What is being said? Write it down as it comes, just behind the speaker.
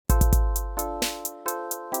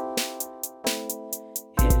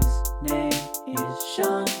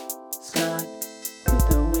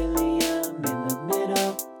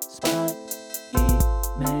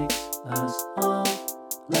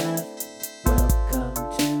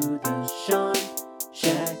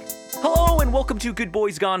Welcome to Good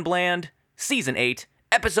Boys Gone Bland, Season 8,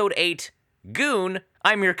 Episode 8, Goon.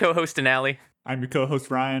 I'm your co-host, Denali. I'm your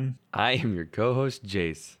co-host, Ryan. I am your co-host,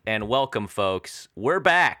 Jace. And welcome, folks. We're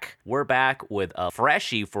back. We're back with a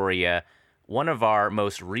freshie for you. One of our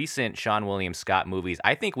most recent Seann William Scott movies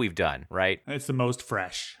I think we've done, right? It's the most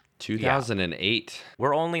fresh. 2008.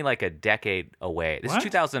 We're only like a decade away. This is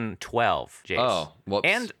 2012, Jace. Oh, whoops.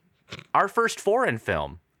 And our first foreign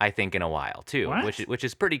film, I think, in a while, too, What? which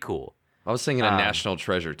is pretty cool. I was thinking a National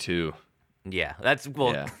Treasure, too. Yeah, that's,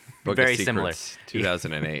 well, Yeah. Book very of similar. Secrets,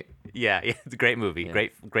 2008. Yeah, it's a great movie. Yeah.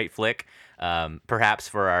 Great flick. Perhaps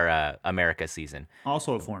for our America season.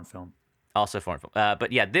 Also a foreign film. Also a foreign film.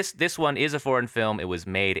 But yeah, this one is a foreign film. It was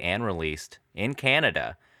made and released in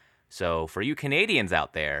Canada. So for you Canadians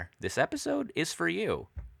out there, this episode is for you.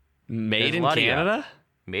 Made There's a in lot of you. Canada?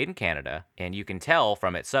 Made in Canada, and you can tell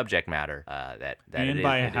from its subject matter that And it is.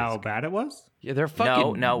 by it how is. bad it was? Yeah, they're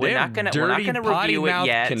fucking. No, we're not gonna review it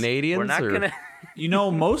yet. Canadians. We're not gonna. You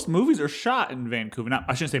know, most movies are shot in Vancouver. Not,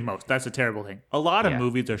 I shouldn't say most. That's a terrible thing. A lot of Yeah.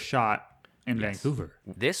 movies are shot in Vancouver.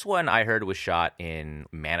 This one I heard was shot in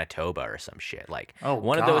Manitoba or some shit. Like Oh,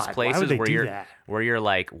 one of those God. Why places would they where do you're that? where you're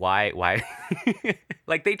like, why?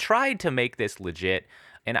 Like they tried to make this legit.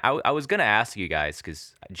 And I was gonna ask you guys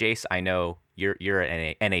because Jace, I know you're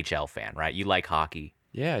an NHL fan, right? You like hockey.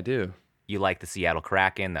 Yeah, I do. You like the Seattle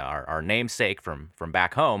Kraken, our namesake from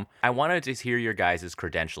back home. I wanted to hear your guys'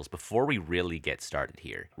 credentials before we really get started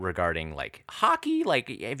here regarding like hockey.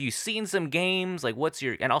 Like, have you seen some games? Like, what's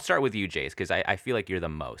your? And I'll start with you, Jace, because I feel like you're the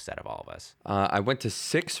most out of all of us. I went to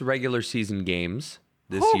 6 regular season games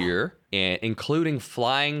this year, and including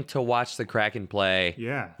flying to watch the Kraken play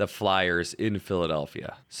the Flyers in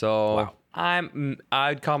Philadelphia. So Wow.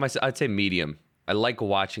 I'd say medium. I like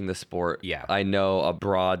watching the sport. Yeah. I know a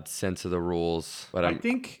broad sense of the rules, but I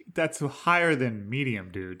think that's higher than medium,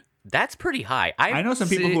 dude. That's pretty high. I know some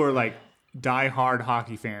people who are like die-hard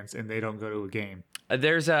hockey fans and they don't go to a game.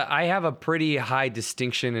 I have a pretty high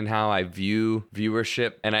distinction in how I view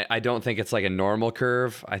viewership, and I don't think it's like a normal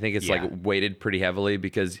curve. I think it's like weighted pretty heavily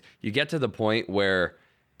because you get to the point where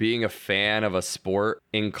being a fan of a sport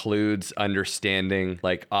includes understanding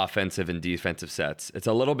like offensive and defensive sets. It's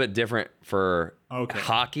a little bit different for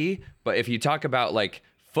hockey, but if you talk about like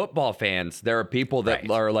football fans, there are people that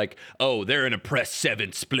are like, oh, they're in a press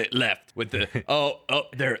 7 split left with the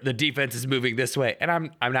the defense is moving this way, and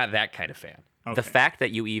I'm not that kind of fan. Okay. The fact that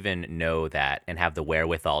you even know that and have the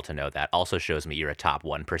wherewithal to know that also shows me you're a top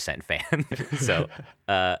 1% fan. So,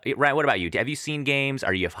 Ryan, what about you? Have you seen games?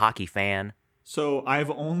 Are you a hockey fan? So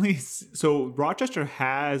Rochester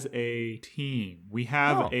has a team. We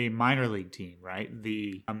have a minor league team, right?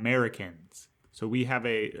 The Americans. So we have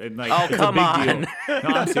it's come a big on. deal. No,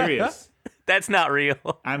 I'm serious. That's not real.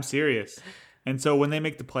 I'm serious. And so when they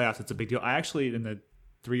make the playoffs, it's a big deal. I actually, in the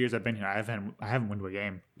 3 years I've been here, I haven't went to a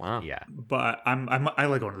game. Wow. Yeah. But I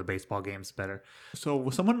like going to the baseball games better.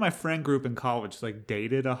 So someone in my friend group in college like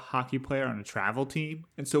dated a hockey player on a travel team,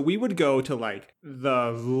 and so we would go to like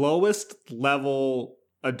the lowest level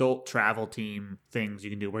adult travel team things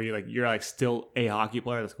you can do, where you're like still a hockey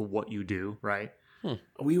player. That's what you do, right?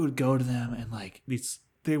 We would go to them, and like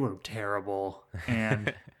they were terrible,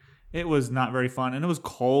 and it was not very fun, and it was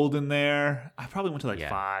cold in there. I probably went to like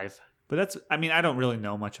 5. But I don't really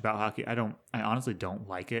know much about hockey. I honestly don't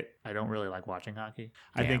like it. I don't really like watching hockey.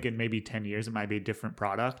 I think in maybe 10 years it might be a different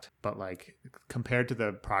product, but like compared to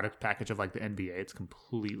the product package of like the NBA, it's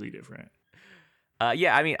completely different.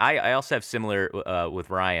 I also have similar with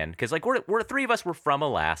Ryan because like we're 3 of us were from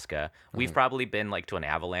Alaska. We've probably been like to an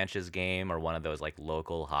Avalanches game or one of those like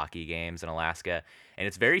local hockey games in Alaska, and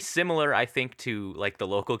it's very similar, I think, to like the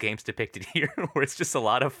local games depicted here, where it's just a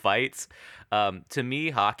lot of fights. To me,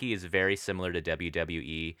 hockey is very similar to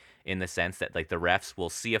WWE in the sense that like the refs will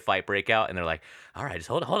see a fight break out and they're like, all right, just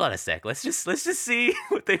hold on a sec. Let's just see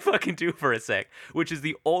what they fucking do for a sec, which is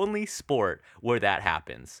the only sport where that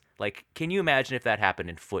happens. Like, can you imagine if that happened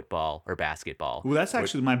in football or basketball? Well, that's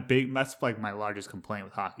actually that's like my largest complaint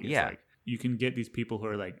with hockey. It's like you can get these people who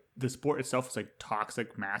are like, the sport itself is like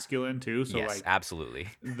toxic masculine too. So yes, like absolutely.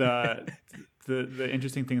 the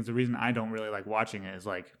interesting thing is the reason I don't really like watching it is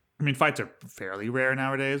like, I mean, fights are fairly rare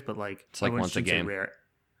nowadays, but like it's like once a game. Rare.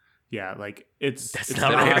 Yeah, like it's That's it's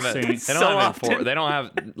not not rare. insane. That's They so don't have often. they don't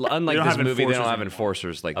have unlike They don't this have movie. They don't enforcers have anymore.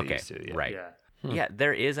 enforcers like they Okay, used to. Yeah. right. Yeah. Yeah,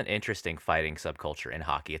 there is an interesting fighting subculture in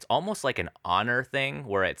hockey. It's almost like an honor thing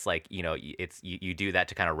where it's like, you do that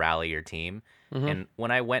to kind of rally your team. And when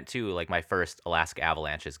I went to like my first Alaska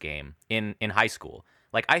Avalanches game in high school,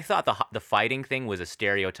 like I thought the fighting thing was a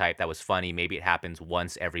stereotype that was funny. Maybe it happens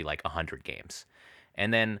once every like 100 games.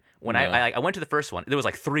 And then when No. I went to the first one, there was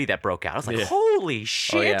like 3 that broke out. I was like, Yeah. holy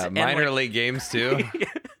shit. Oh yeah, And, minor like, league games too.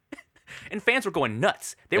 and fans were going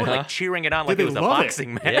nuts. They were like cheering it on like they it was a love it.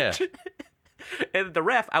 boxing match. Yeah. And the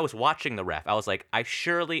ref, I was watching the ref. I was like,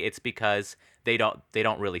 surely it's because they don't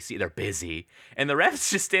really see. They're busy. And the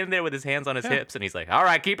ref's just standing there with his hands on his hips, and he's like, all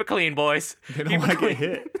right, keep it clean, boys. They don't Keep want it to get clean.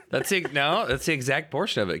 hit. That's the exact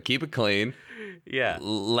portion of it. Keep it clean. Yeah.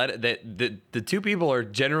 Let it, the 2 people are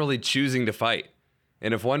generally choosing to fight,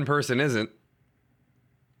 and if one person isn't,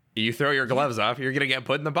 you throw your gloves off, you're gonna get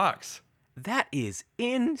put in the box. That is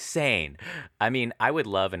insane. I mean, I would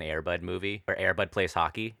love an Air Bud movie where Air Bud plays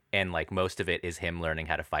hockey, and like most of it is him learning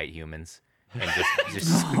how to fight humans. And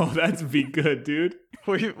just Oh, that's be good, dude.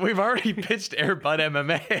 We've already pitched Air Bud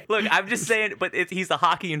MMA. Look, I'm just saying, but he's the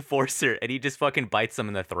hockey enforcer, and he just fucking bites them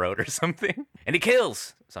in the throat or something. And he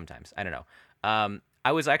kills sometimes. I don't know.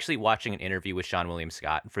 I was actually watching an interview with Seann William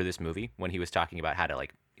Scott for this movie when he was talking about how to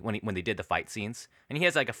like when they did the fight scenes, and he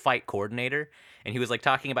has like a fight coordinator, and he was like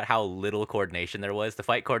talking about how little coordination there was. The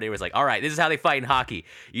fight coordinator was like, all right, this is how they fight in hockey.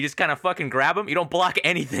 You just kind of fucking grab them. You don't block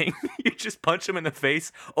anything. You just punch them in the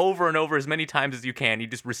face over and over as many times as you can. You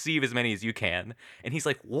just receive as many as you can. And he's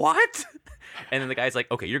like, what? And then the guy's like,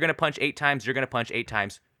 okay, you're going to punch 8 times. You're going to punch 8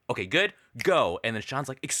 times. Okay, good, go. And then Sean's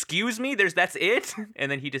like, excuse me, that's it?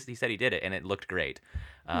 And then he said he did it, and it looked great.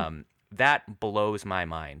 That blows my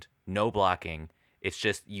mind. No blocking. It's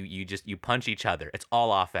just you punch each other. It's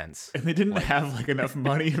all offense. And they didn't have like enough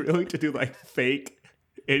money really to do like fake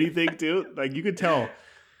anything, dude. Like you could tell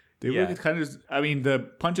they were kind of. I mean, the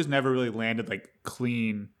punches never really landed like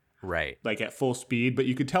clean, Right. like at full speed. But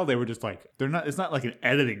you could tell they were just like they're not. It's not like an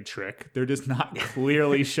editing trick. They're just not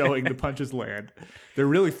clearly showing the punches land. They're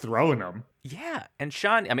really throwing them. Yeah, and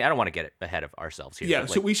Seann, I mean, I don't want to get ahead of ourselves here. Yeah, but,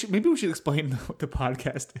 so we should explain what the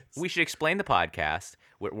podcast is. we should explain the podcast.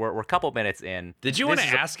 We're a couple minutes in. Did you want to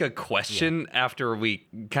ask a question after we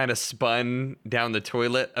kind of spun down the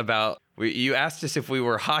toilet about? You asked us if we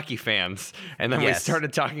were hockey fans, and then we Yes.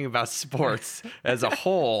 started talking about sports as a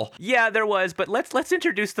whole. Yeah, there was, but let's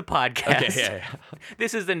introduce the podcast. Okay, yeah.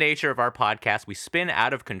 This is the nature of our podcast. We spin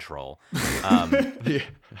out of control.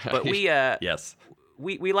 But we yes.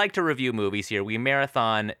 We like to review movies here. We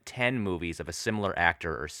marathon 10 movies of a similar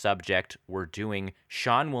actor or subject. We're doing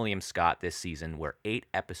Seann William Scott this season. We're 8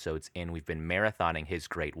 episodes in. We've been marathoning his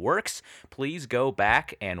great works. Please go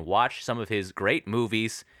back and watch some of his great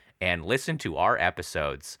movies and listen to our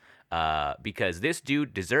episodes. Because this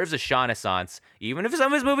dude deserves a Seannaissance, even if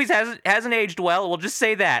some of his movies hasn't aged well. We'll just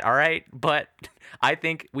say that, all right? But I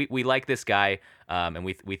think we like this guy, and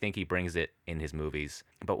we think he brings it in his movies.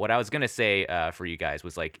 But what I was gonna say for you guys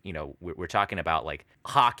was like, you know, we're talking about like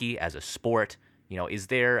hockey as a sport. You know, is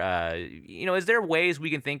there ways we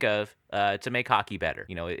can think of to make hockey better?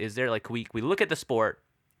 You know, is there like we look at the sport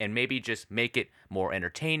and maybe just make it more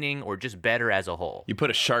entertaining or just better as a whole? You put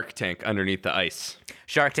a shark tank underneath the ice.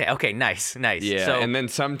 Shark Tank. Okay, nice. Yeah, So, and then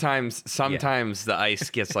sometimes the ice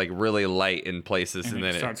gets like really light in places, and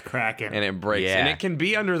then it starts cracking. and it breaks, Yeah. and it can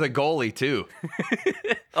be under the goalie too.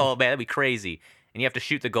 oh man, that'd be crazy. And you have to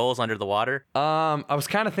shoot the goals under the water. I was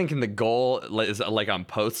kind of thinking the goal is like on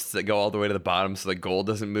posts that go all the way to the bottom, so the goal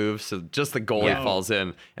doesn't move. So just the goalie Yeah. falls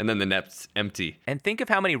in, and then the net's empty. And think of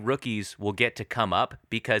how many rookies will get to come up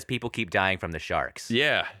because people keep dying from the Sharks.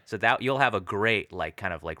 Yeah, So that you'll have a great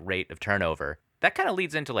kind of rate of turnover. That kind of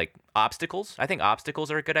leads into like obstacles. I think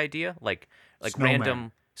obstacles are a good idea. Like Snowmen.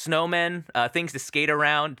 random snowmen, things to skate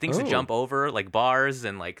around, things to Oh. jump over, like bars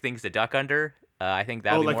and like things to duck under. I think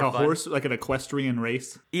that would be like more a fun. horse, like an equestrian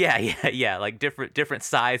race. Yeah, like different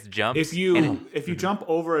sized jumps. If you jump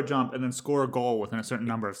over a jump and then score a goal within a certain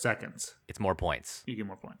number of seconds, It's more points. you get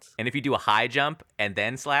more points. And if you do a high jump and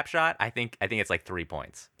then slap shot, I think it's like 3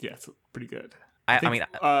 points. Yeah, it's pretty good. I think,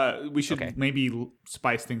 mean, we should okay. maybe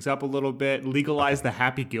spice things up a little bit. Legalize the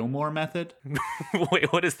Happy Gilmore method.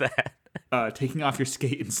 wait, what is that? Taking off your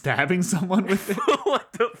skate and stabbing someone with it.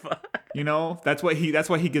 What the fuck? You know, that's why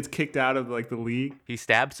he gets kicked out of like the league. He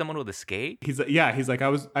stabbed someone with a skate? He's like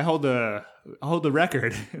I hold the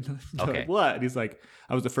record. And they're Okay. like, what? And he's like,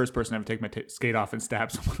 I was the first person to ever take my skate off and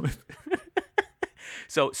stab someone with it.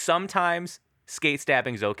 So sometimes skate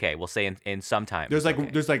stabbing's okay. We'll say in sometimes. There's like okay.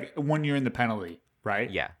 there's like 1 year in the penalty, right?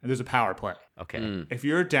 Yeah. And there's a power play. Okay. If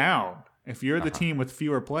you're down, if you're the team with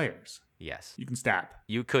fewer players, Yes. you can stab.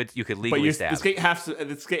 You could But legally stab. the skate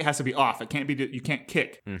has to be off. It can't be. You can't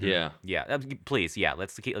kick. yeah. Yeah. Please. Yeah.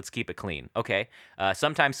 Let's keep it clean. Okay.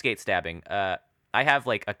 Sometimes skate stabbing. I have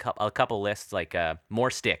like a couple lists like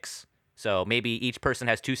more sticks. So maybe each person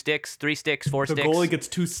has 2 sticks, 3 sticks, 4 The sticks. goalie gets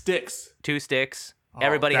 2 sticks. 2 sticks.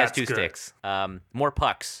 Everybody has that's 2 good. sticks. More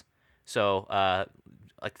pucks. So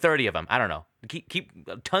like 30 of them. I don't know.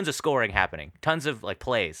 Keep tons of scoring happening. Tons of like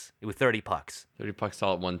plays with 30 pucks. 30 pucks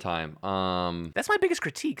all at one time. That's my biggest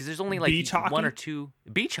critique because there's only like Beach hockey? one or two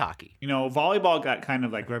beach hockey. Volleyball got kind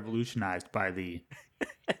of like revolutionized by the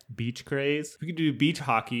beach craze. We could do beach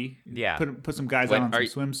hockey. Yeah. Put some guys on some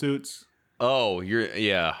swimsuits. Oh,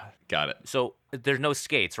 got it. So there's no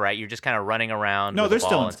skates, right? You're just kind of running around. No, with they're a ball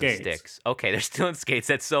still in and some skates. Sticks. Okay, they're still in skates.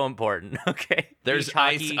 That's so important. Okay. There's Beach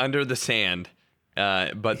ice hockey. under the sand.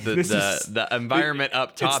 But the environment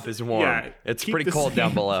up top is warm. Yeah, it's keep pretty the cold down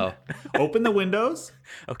sand. below. Open the windows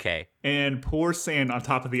Okay. and pour sand on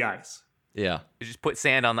top of the ice. Yeah. You just put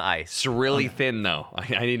sand on the ice. It's really thin, though.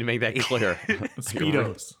 I need to make that clear.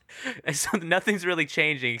 Speedos. So nothing's really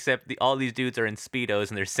changing except all these dudes are in Speedos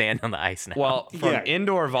and there's sand on the ice now. Well, from Yeah.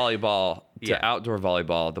 indoor volleyball to Yeah. outdoor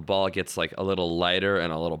volleyball, the ball gets like a little lighter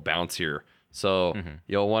and a little bouncier. So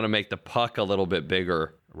you'll want to make the puck a little bit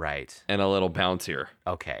bigger right. and a little bouncier.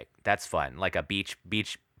 Okay. That's fun. Like a beach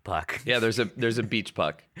puck. Yeah, there's a beach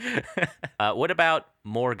puck. What about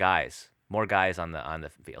more guys? More guys on the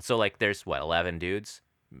field. So like there's 11 dudes?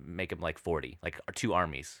 Make them like 40. Like 2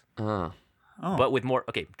 armies. Oh. But with more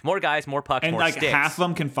guys, more pucks, And more like sticks. half of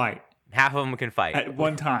them can fight Half of them can fight. at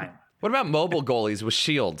one time. What about mobile goalies with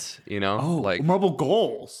shields? Like mobile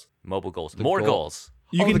goals. Mobile goals. More goal. goals.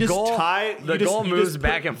 You can the just goal, tie. The goal moves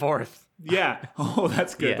back and forth. Yeah. Oh,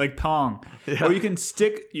 that's good. Yeah. Like pong. Or you can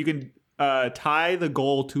tie the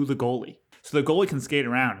goal to the goalie, so the goalie can skate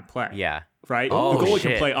around and play. Yeah. Right. Oh, the goalie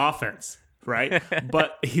shit. can play offense. Right.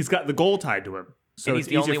 But he's got the goal tied to him, so And he's it's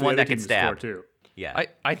the only easier for one the that other can team to score stab. too. Yeah.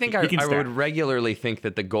 I think He can I would stab. regularly think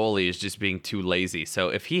that the goalie is just being too lazy. So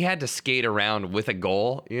if he had to skate around with a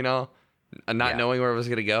goal, not Yeah. knowing where it was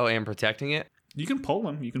going to go and protecting it. You can pull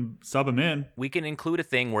him. You can sub him in. We can include a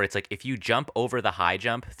thing where it's like if you jump over the high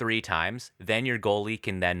jump 3 times, then your goalie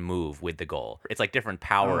can then move with the goal. It's like different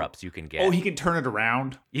power-ups you can get. Oh, he can turn it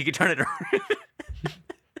around. You can turn it around.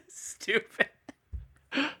 Stupid.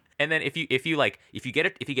 And then if you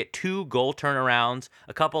get 2 goal turnarounds,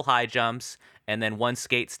 a couple high jumps, and then 1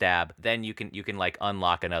 skate stab, then you can like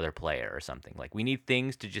unlock another player or something. Like we need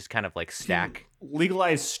things to just kind of like stack.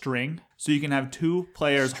 Legalize string, so you can have 2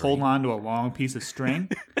 players hold on to a long piece of string,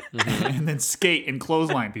 and then skate and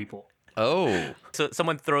clothesline people. Oh. So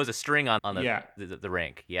someone throws a string on the, Yeah. the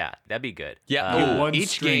rink. Yeah, that'd be good. Yeah. one each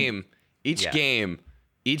string. game,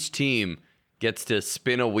 each team gets to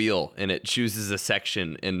spin a wheel and it chooses a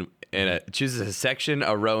section and it chooses a section,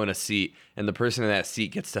 a row, and a seat, and the person in that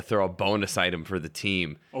seat gets to throw a bonus item for the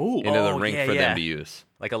team into the rink for them to use.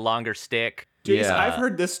 Like a longer stick. Jason, Yeah. I've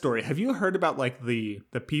heard this story. Have you heard about like the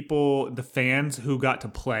fans who got to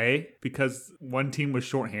play because one team was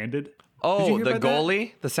shorthanded? Did you Oh, hear the about that?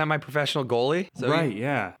 goalie, the semi-professional goalie. So Right,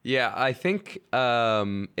 yeah. Yeah, I think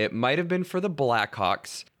it might have been for the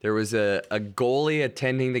Blackhawks. There was a goalie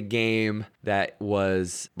attending the game that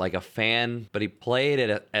was like a fan, but he played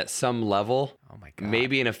at some level. Oh my God.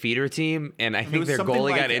 Maybe in a feeder team, and I think was their something goalie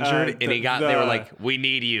got like, injured, and they were the- like, "We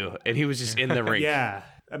need you," and he was just in the rink. Yeah.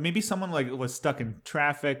 Maybe someone like was stuck in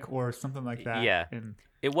traffic or something like that. Yeah. And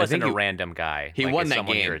It wasn't a he- random guy. he like, won is that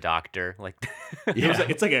someone game. You're a doctor. Like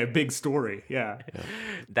it's like a big story. Yeah.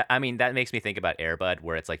 that makes me think about Air Bud,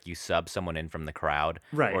 where it's like you sub someone in from the crowd,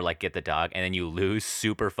 Right. or like get the dog, and then you lose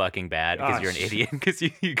super fucking bad because Ah, you're an shit. idiot because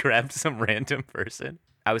you grabbed some random person.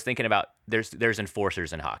 I was thinking about there's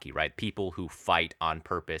enforcers in hockey, right? People who fight on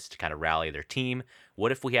purpose to kind of rally their team.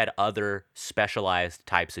 What if we had other specialized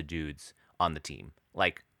types of dudes on the team,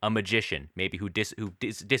 like a magician, maybe who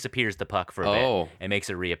disappears the puck for a Oh. bit and makes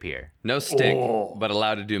it reappear? No stick, Oh. but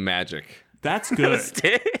allowed to do magic. That's good.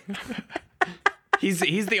 He's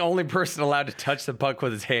the only person allowed to touch the puck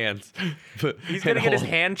with his hands. He's gonna get his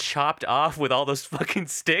hand chopped off with all those fucking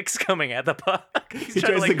sticks coming at the puck. He's He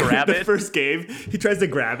trying to tries like grab the it. first game. He tries to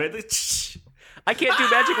grab it. I can't do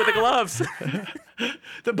magic with the gloves.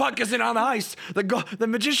 The puck isn't on the ice. The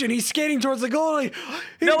magician, he's skating towards the goalie.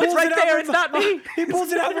 He No, it's pulls right it out there. from It's not me. He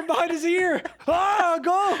pulls it out from behind his ear. Ah,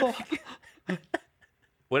 goal.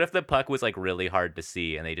 What if the puck was like really hard to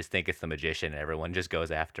see and they just think it's the magician and everyone just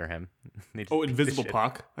goes after him? They just- Oh, invisible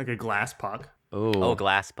puck, like a glass puck. Oh,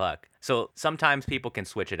 glass puck. So sometimes people can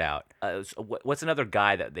switch it out. What's another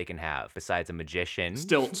guy that they can have besides a magician?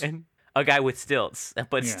 Stilts. And a guy with stilts,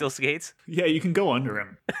 but Yeah. still skates? Yeah, you can go under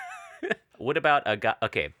him. What about a guy?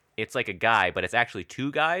 Okay, it's like a guy, but it's actually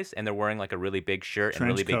 2 guys, and they're wearing like a really big shirt and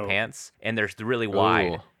Trench really big coat. pants, and they're really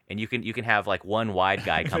wide. Ooh. And you can have like one wide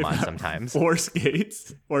guy come on sometimes. 4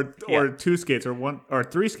 skates, or 2 skates, or 1 or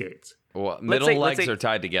 3 skates. Well, Let's middle say- legs are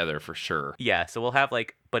tied together for sure. Yeah, so we'll have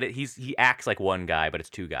like, but he acts like one guy, but it's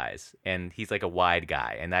two guys, and he's like a wide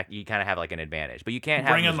guy, and that you kind of have like an advantage, but you can't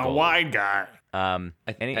have Bring him in as the goalie. wide guy.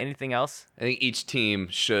 Anything else? I think each team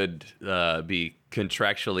should be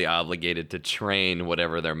contractually obligated to train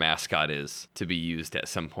whatever their mascot is to be used at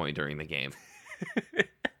some point during the game.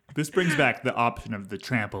 This brings back the option of the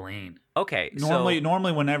trampoline. Okay,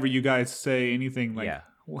 Normally, whenever you guys say anything like, Yeah.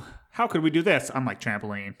 how could we do this? I'm like,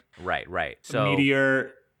 trampoline. right. So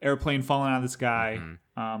Meteor, airplane falling out of the sky,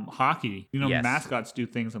 hockey. Yes. Mascots do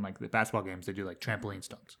things in like the basketball games. They do like trampoline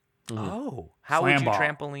stunts. how Slam would you ball.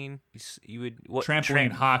 trampoline? You would what?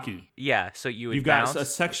 Trampoline hockey. Yeah, so you would You've got bounce. a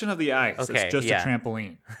section of the ice Okay, that's just yeah. a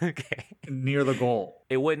trampoline Okay. near the goal.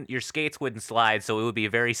 It wouldn't. Your skates wouldn't slide, so it would be a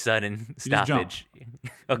very sudden just jump. stoppage.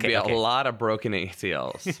 Be okay. a lot of broken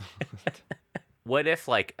ACLs. What if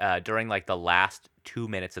like during like the last 2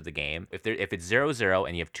 minutes of the game, if it's 0-0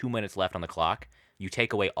 and you have 2 minutes left on the clock, you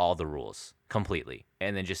take away all the rules completely,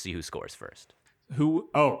 and then just see who scores first.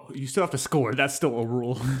 You still have to score. That's still a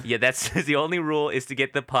rule. Yeah, that's the only rule is to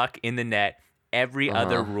get the puck in the net. Every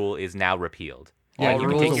other rule is now repealed. Yeah, All you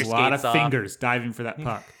rules- can take take your a lot of skates off. fingers diving for that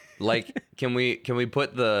puck. Like, can we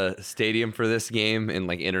put the stadium for this game in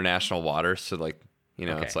like international waters? So like,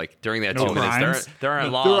 Okay. it's like during that No 2 minutes, crimes. there aren't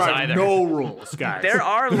There laws are either. no rules, guys. There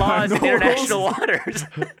are laws no in international rules. waters.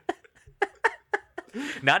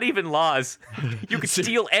 Not even laws. You can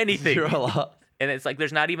steal anything. You're a law. And it's like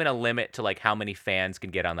there's not even a limit to like how many fans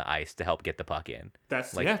can get on the ice to help get the puck in.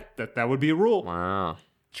 That's Like- that would be a rule. Wow.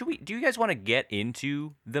 Do you guys want to get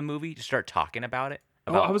into the movie to start talking about it?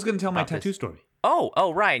 Oh, I was going to tell my about this? tattoo story.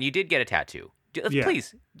 Oh, Ryan, you did get a tattoo. Yeah.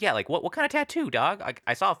 Please. Yeah, like what kind of tattoo, dog?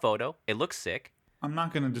 I saw a photo. It looks sick. I'm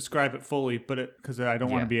not going to describe it fully, but because I don't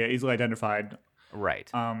want to be easily identified. Right.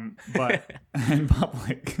 But in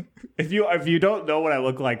public, if you don't know what I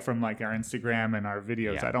look like from like our Instagram and our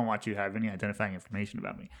videos, Yeah. I don't want you to have any identifying information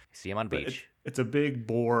about me. See him on But beach. it's a big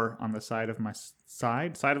boar on the side of my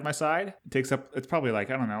side of my side. It takes up. It's probably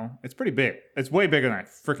like, I don't know. It's pretty big. It's way bigger than I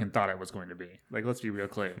freaking thought it was going to be. Like, let's be real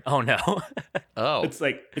clear. Oh no. Oh. It's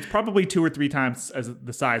probably 2 or 3 times as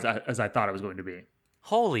the size as I thought it was going to be.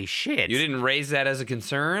 Holy shit. You didn't raise that as a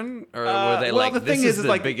concern, or were they well, like, the this thing is the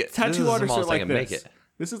like biggest, tattoo this is the artists are smallest I like can this. make it?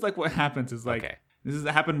 This is like what happens is like Okay. this has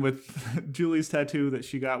happened with Julie's tattoo that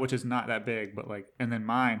she got, which is not that big, but like, and then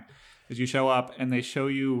mine is you show up and they show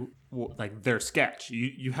you like their sketch. You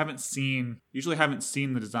usually haven't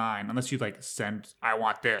seen the design unless you like send, I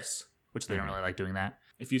want this, which they don't really like doing that.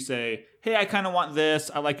 If you say, hey, I kind of want this,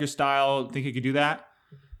 I like your style, think you could do that,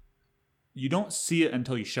 you don't see it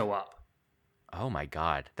until you show up. Oh my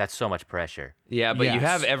god. That's so much pressure. Yeah, but you Yes.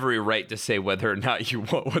 have every right to say whether or not you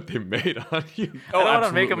want what they made on you. I don't want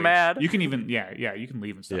to make absolutely. him mad. You can even, you can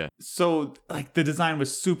leave and stuff. Yeah. So, like, the design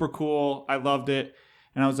was super cool. I loved it.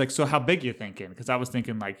 And I was like, so how big you thinking? Because I was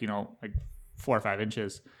thinking, like, like 4 or 5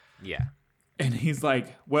 inches. Yeah. And he's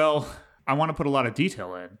like, well, I want to put a lot of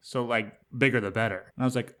detail in. So, like, bigger the better. And I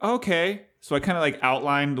was like, okay. So I kind of, like,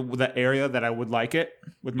 outlined the area that I would like it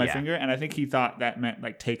with my Yeah. finger. And I think he thought that meant,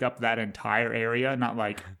 like, take up that entire area, not,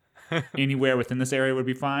 like, anywhere within this area would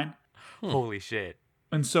be fine. Holy shit.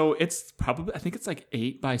 And so it's probably, I think it's like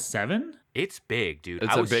 8 by 7. It's big, dude.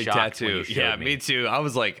 It's I a was big shocked when tattoo. you showed Yeah, me too. I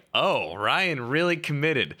was like, oh, Ryan really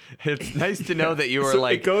committed. It's nice to know that you were So it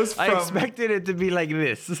like, goes I from- expected it to be like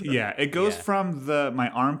this. Yeah, it goes Yeah. from my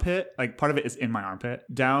armpit, like part of it is in my armpit,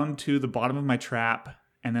 down to the bottom of my trap,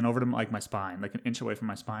 and then over to like my spine, like an inch away from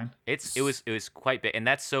my spine. It was quite big, and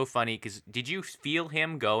that's so funny because did you feel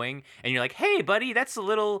him going? And you're like, "Hey, buddy, that's a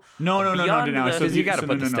little No. beyond no, the- so Because you got to so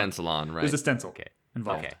put no, the no. stencil on, right? There's a stencil Okay.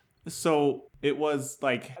 involved. Okay. So it was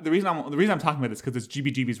like the reason I'm talking about this because it's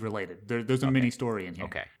GBGB's related. There's a mini story in here.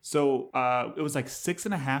 Okay. So it was like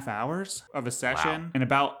 6.5 hours of a session, and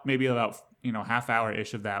about half hour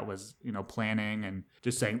ish of that was planning and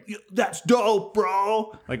just saying that's dope,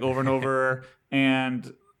 bro, like over and over,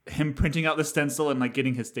 and him printing out the stencil and like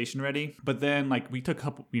getting his station ready. But then like we took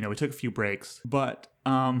a few breaks. But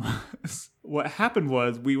what happened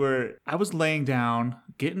was I was laying down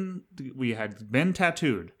we had been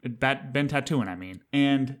tattooing, I mean,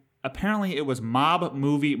 and apparently it was Mob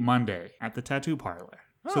Movie Monday at the tattoo parlor.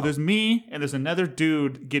 So there's me and there's another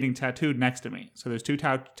dude getting tattooed next to me. So there's 2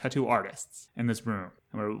 tattoo artists in this room.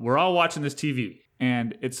 And we're all watching this TV,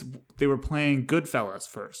 and they were playing Goodfellas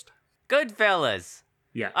first. Goodfellas.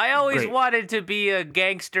 Yeah. I always great. wanted to be a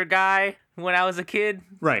gangster guy when I was a kid.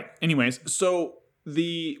 Right. Anyways, so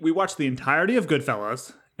we watched the entirety of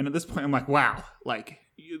Goodfellas, and at this point I'm like, wow, like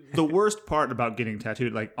the worst part about getting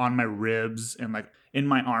tattooed like on my ribs and like in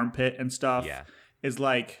my armpit and stuff Yeah. is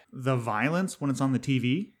like the violence when it's on the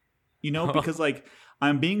TV. because like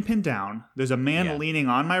I'm being pinned down. There's a man leaning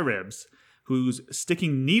on my ribs who's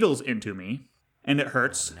sticking needles into me, and it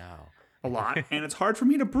hurts a lot, and it's hard for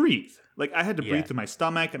me to breathe. Like I had to breathe through my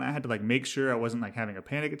stomach, and I had to like make sure I wasn't like having a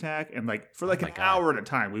panic attack, and like for like an hour at a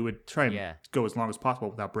time, we would try and go as long as possible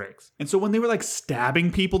without breaks. And so when they were like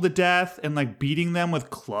stabbing people to death and like beating them with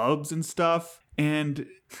clubs and stuff, and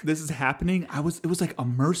this is happening, it was like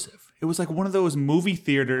immersive. It was like one of those movie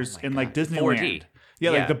theaters in like Disneyland. 4D.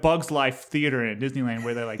 Yeah, like the Bugs Life theater in Disneyland,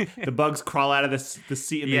 where they're like the bugs crawl out of the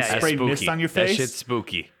seat and they spray mist on your face. That shit's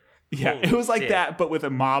spooky. Yeah, it was like that, but with a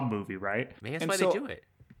mob movie, right? Maybe that's why they do it.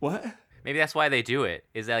 What? Maybe that's why they do it.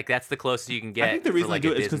 Is that like that's the closest you can get? I think the reason like they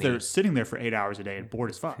do it is because they're sitting there for 8 hours a day and bored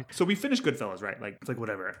as fuck. So we finished Goodfellas, right? Like it's like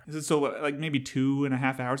whatever. So like maybe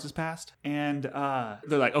 2.5 hours has passed, and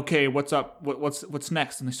they're like, okay, what's up? What's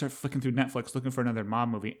next? And they start flicking through Netflix looking for another mob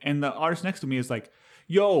movie, and the artist next to me is like,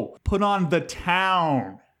 yo, put on The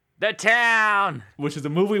Town. The Town, which is a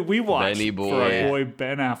movie we watched Benny for our boy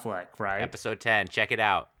Ben Affleck, right? Episode 10. Check it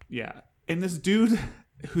out. Yeah. And this dude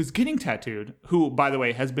who's getting tattooed, who, by the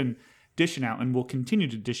way, has been dishing out and will continue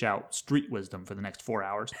to dish out street wisdom for the next 4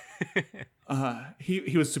 hours.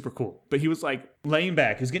 He was super cool. But he was like laying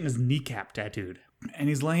back. He was getting his kneecap tattooed. And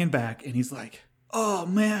he's laying back and he's like, oh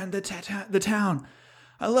man, the Town.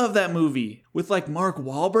 I love that movie with like Mark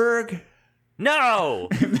Wahlberg. No!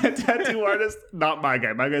 And that tattoo artist, not my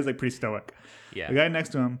guy. My guy's like pretty stoic. Yeah. The guy next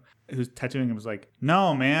to him who's tattooing him was like,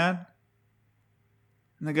 no, man.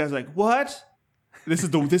 And the guy's like, what? This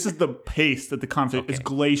is the pace that the conversation is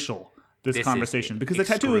glacial. This conversation, because the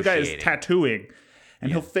tattooing guy is tattooing,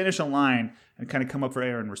 and he'll finish a line and kind of come up for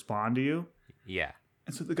air and respond to you. Yeah.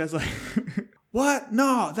 And so the guy's like, what?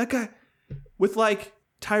 No, that guy with like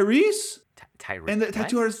Tyrese. Tyrese. And the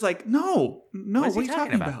tattoo artist is like, no, what are you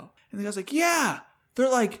talking about? And the guy's like, yeah, they're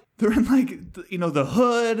in like the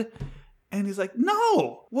hood, and he's like,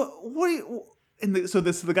 no, what are you? And so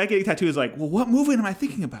the guy getting tattooed is like, well, what movie am I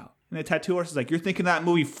thinking about? And the tattoo artist is like, you're thinking of that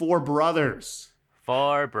movie Four Brothers.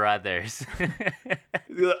 Four Brothers. Like,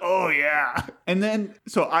 oh yeah. And then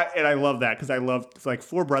I love that because it's like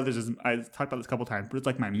Four Brothers is, I talked about this a couple times, but it's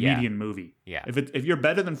like my median movie. Yeah. If you're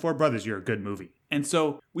better than Four Brothers, you're a good movie. And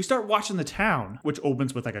so we start watching The Town, which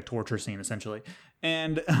opens with like a torture scene essentially.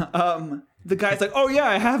 And the guy's like, oh yeah,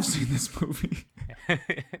 I have seen this movie. And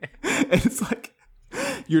it's like,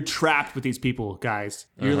 you're trapped with these people, guys.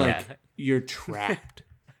 You're trapped.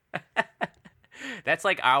 That's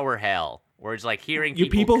like our hell. We're just like hearing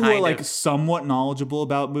people who are like somewhat knowledgeable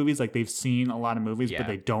about movies, like they've seen a lot of movies, but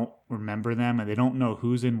they don't remember them and they don't know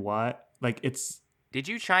who's in what. Like it's. Did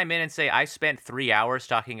you chime in and say I spent 3 hours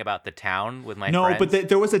talking about The Town with my friends? No, but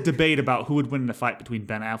there was a debate about who would win in a fight between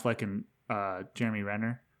Ben Affleck and Jeremy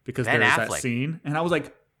Renner because there's that scene, and I was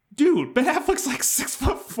like, dude, Ben Affleck's like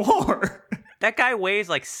 6'4". That guy weighs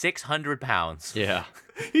like 600 pounds. Yeah.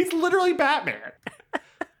 He's literally Batman.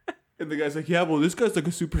 And the guy's like, yeah, well, this guy's like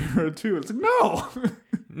a superhero too. It's like, no.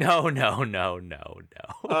 No.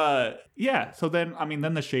 Yeah. So then,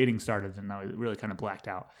 then the shading started and now it really kind of blacked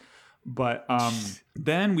out. But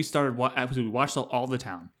then we started, we watched all The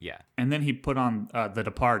Town. Yeah. And then he put on The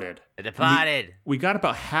Departed. The Departed. We got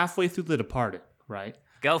about halfway through The Departed, right?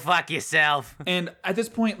 Go fuck yourself. And at this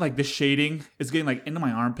point, like the shading is getting like into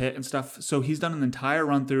my armpit and stuff. So he's done an entire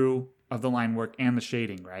run through of the line work and the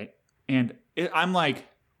shading, right? And I'm like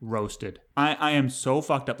roasted. I am so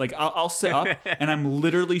fucked up. Like I'll sit up and I'm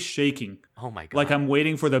literally shaking. Oh my God. Like I'm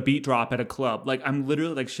waiting for the beat drop at a club. Like I'm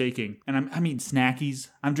literally like shaking. And I'm eating snackies.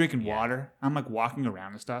 I'm drinking water. I'm like walking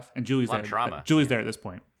around and stuff. And Julie's there. Julie's there at this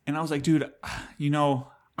point. And I was like, dude,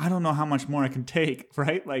 I don't know how much more I can take,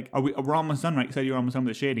 right? Like, we're almost done, right? You said you were almost done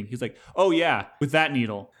with the shading. He's like, oh yeah, with that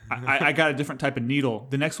needle. I got a different type of needle.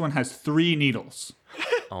 The next one has 3 needles.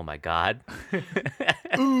 Oh my God.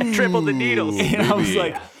 Triple the needles. And I was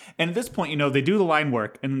like, and at this point, they do the line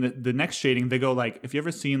work. And the next shading, they go like, if you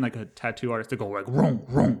ever seen like a tattoo artist, they go like, room,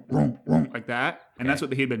 room, room, room, like that. And that's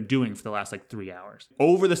what he'd been doing for the last like 3 hours.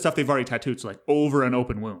 Over the stuff they've already tattooed, so like over an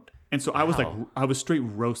open wound. And so I was straight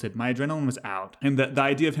roasted. My adrenaline was out. And the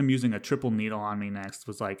idea of him using a triple needle on me next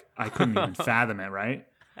was like, I couldn't even fathom it, right?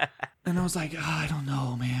 And I was like, I don't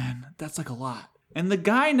know, man. That's like a lot. And the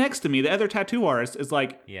guy next to me, the other tattoo artist, is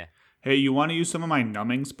like, hey, you want to use some of my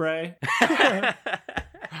numbing spray? And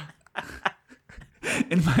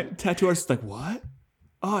my tattoo artist is like, what?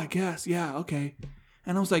 Oh, I guess. Yeah, okay.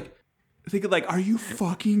 And I was like, thinking like, are you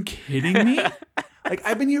fucking kidding me? Like,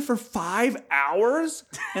 I've been here for 5 hours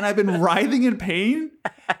and I've been writhing in pain.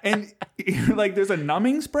 And like, there's a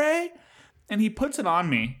numbing spray and he puts it on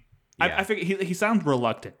me. Yeah. I figure he sounds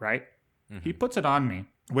reluctant, right? Mm-hmm. He puts it on me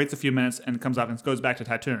waits a few minutes, and comes up and goes back to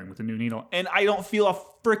tattooing with a new needle. And I don't feel a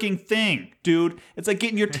freaking thing, dude. It's like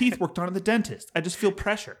getting your teeth worked on at the dentist. I just feel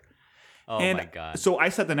pressure. Oh and my God. So I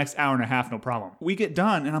said the next hour and a half, no problem. We get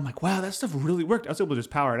done, and I'm like, wow, that stuff really worked. I was able to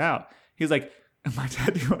just power it out. He's like, and my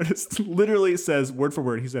tattoo artist literally says, word for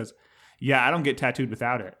word, he says, yeah, I don't get tattooed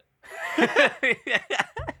without it.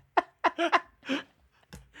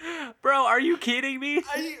 Bro, are you kidding me?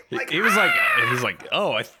 He was like,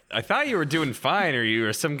 oh, I thought you were doing fine, or you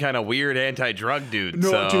were some kind of weird anti-drug dude. No,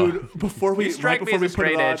 so. dude, before we strike right me before as we a put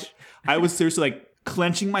it straight on, edge. I was seriously like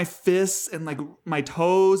clenching my fists and like my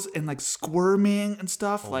toes and like squirming and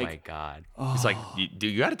stuff. Oh like, my God. He's like, dude,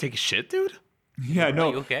 you got to take a shit, dude. yeah,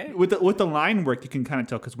 no, you okay? With the line work, you can kind of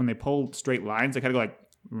tell because when they pull straight lines, they kind of go like.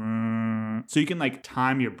 So you can like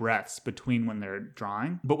time your breaths between when they're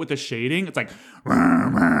drawing, but with the shading, it's like,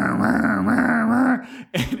 and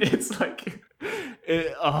it's like, and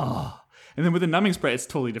then with the numbing spray, it's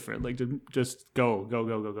totally different. Like just go.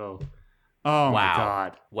 Oh my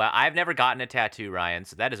God. Well, I've never gotten a tattoo, Ryan,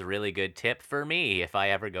 so that is a really good tip for me if I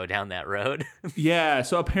ever go down that road. Yeah.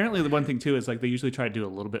 So apparently the one thing too is like they usually try to do a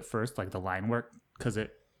little bit first, like the line work, because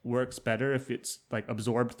it works better if it's like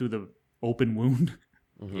absorbed through the open wound.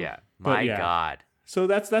 Yeah. My God. So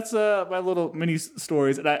that's my little mini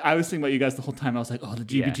stories. And I was thinking about you guys the whole time. I was like, oh, the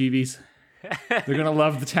GBGBs. They're going to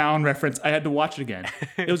love the town reference. I had to watch it again.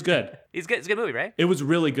 It was good. It's good. It's a good movie, right? It was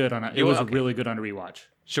really good on it. Was okay. really good on a rewatch.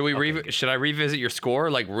 Should we should I revisit your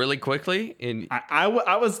score like really quickly? I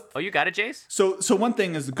was. Oh, you got it, Jace? So one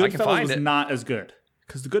thing is the can Goodfellas find was it. not as good.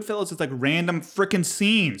 Because the Goodfellas is like random freaking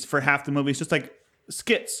scenes for half the movie. It's just like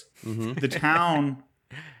skits. The town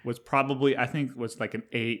was probably, I think, was like an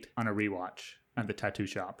 8 on a rewatch at the tattoo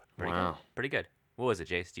shop. Wow. Pretty good. What was it,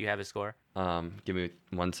 Jace? Do you have his score? Give me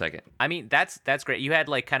 1 second. I mean, that's great. You had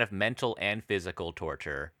like kind of mental and physical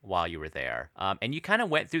torture while you were there, and you kind of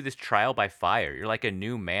went through this trial by fire. You're like a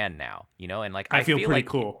new man now, you know, and like I feel pretty like,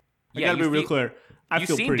 cool. Yeah, I gotta you be real feel- clear. I you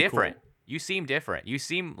feel seem pretty different. cool. You seem different. You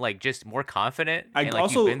seem like just more confident. I and like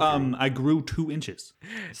also you've been through. I grew 2 inches.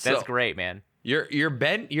 That's great, man. Your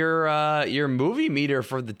movie meter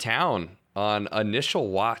for the town on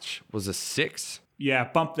initial watch was a 6. Yeah,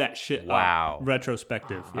 bump that shit Wow. up.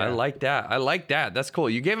 Retrospective. Yeah. I like that. That's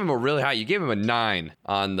cool. You gave him a really high. You gave him a 9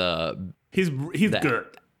 on the. He's good.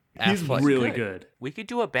 He's Affleck's really good. good. We could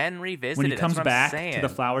do a Ben Revisited. When he that's comes what I'm back saying. to the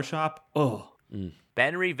flower shop,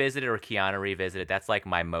 Ben Revisited or Keanu Revisited, that's like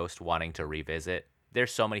my most wanting to revisit.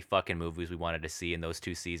 There's so many fucking movies we wanted to see in those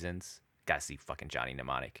 2 seasons. Gotta see fucking Johnny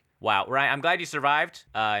Mnemonic. Wow, Ryan, I'm glad you survived.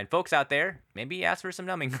 And folks out there, maybe ask for some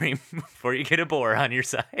numbing cream before you get a bore on your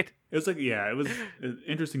side. it was like, it was an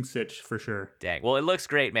interesting sitch for sure. Dang. Well, it looks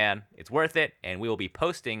great, man. It's worth it. And we will be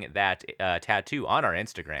posting that tattoo on our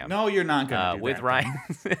Instagram. No, you're not gonna do with that, Ryan.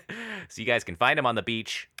 So you guys can find him on the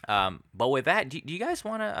beach. But with that, do you guys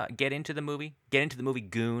want to get into the movie? Get into the movie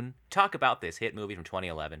Goon? Talk about this hit movie from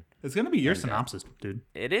 2011. It's gonna be your synopsis, dude.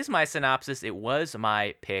 It is my synopsis. It was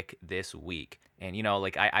my pick this week. And, you know,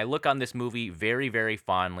 like, I look on this movie very, very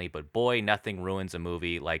fondly, but boy, nothing ruins a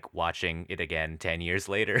movie like watching it again 10 years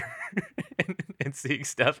later and seeing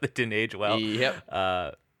stuff that didn't age well.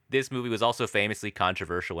 Yep. This movie was also famously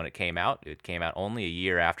controversial when it came out. It came out only a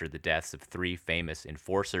year after the deaths of 3 famous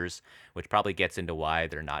enforcers, which probably gets into why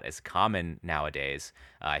they're not as common nowadays,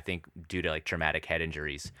 I think due to, like, traumatic head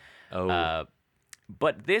injuries.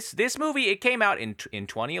 But this movie, it came out in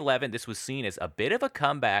 2011. This was seen as a bit of a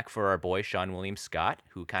comeback for our boy Seann William Scott,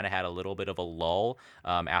 who kind of had a little bit of a lull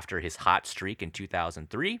after his hot streak in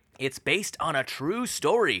 2003. It's based on a true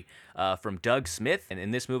story from Doug Smith, and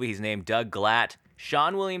in this movie, he's named Doug Glatt.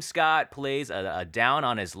 Seann William Scott plays a down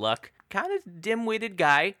on his luck, kind of dim-witted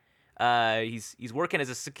guy. He's working as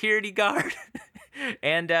a security guard,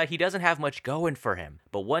 and he doesn't have much going for him.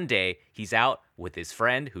 But one day, he's out with his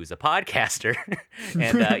friend who's a podcaster,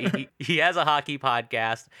 and he has a hockey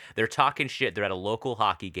podcast. They're talking shit. They're at a local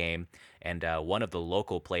hockey game, and one of the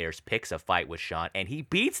local players picks a fight with Seann, and he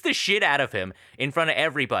beats the shit out of him in front of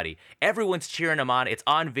everybody. Everyone's cheering him on. It's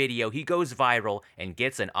on video. He goes viral and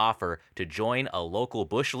gets an offer to join a local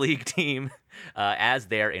Bush League team as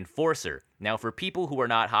their enforcer. Now, for people who are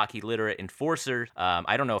not hockey literate, enforcer,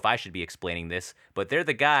 I don't know if I should be explaining this, but they're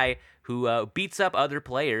the guy who beats up other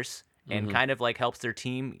players and kind of like helps their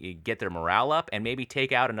team get their morale up and maybe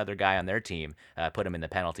take out another guy on their team, put him in the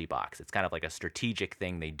penalty box. It's kind of like a strategic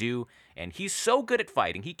thing they do. And he's so good at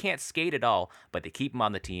fighting. He can't skate at all, but they keep him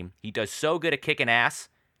on the team. He does so good at kicking ass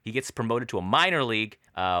He gets promoted to a minor league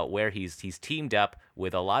where he's teamed up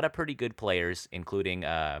with a lot of pretty good players, including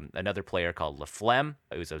another player called Laflemme,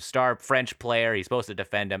 who's a star French player. He's supposed to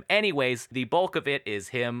defend him. Anyways, the bulk of it is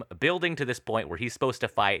him building to this point where he's supposed to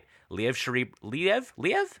fight Liev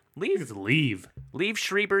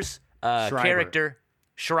Schreiber's character.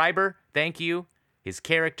 Schreiber, thank you. His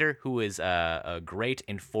character, who is a great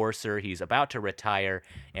enforcer. He's about to retire,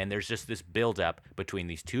 and there's just this buildup between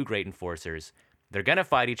these two great enforcers. They're going to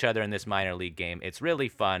fight each other in this minor league game. It's really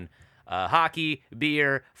fun. Hockey,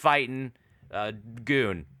 beer, fighting,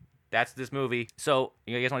 Goon. That's this movie. So,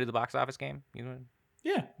 you guys want to do the box office game?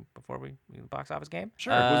 Yeah. Before we do the box office game?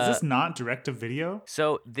 Sure. Was this not direct to video?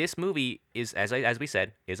 So, this movie is, as we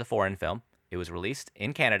said, is a foreign film. It was released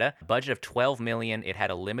in Canada. Budget of $12 million. It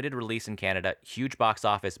had a limited release in Canada. Huge box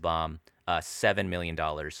office bomb. $7 million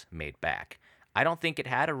made back. I don't think it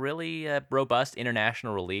had a really robust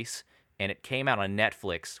international release. And it came out on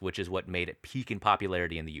Netflix, which is what made it peak in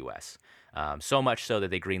popularity in the U.S. So much so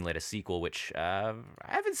that they greenlit a sequel, which I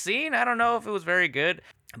haven't seen. I don't know if it was very good.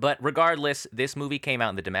 But regardless, this movie came out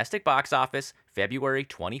in the domestic box office February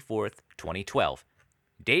 24th, 2012.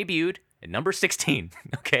 Debuted at number 16,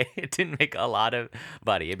 okay? It didn't make a lot of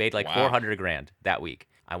money. It made like $400,000 that week.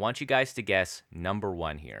 I want you guys to guess number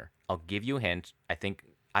one here. I'll give you a hint.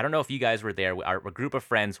 I don't know if you guys were there. Our group of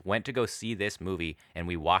friends went to go see this movie, and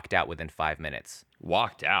we walked out within 5 minutes.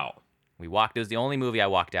 Walked out? It was the only movie I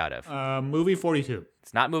walked out of. Movie 42.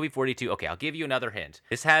 It's not movie 42. Okay, I'll give you another hint.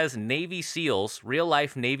 This has Navy SEALs,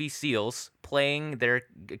 real-life Navy SEALs, playing their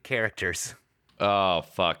characters. Oh,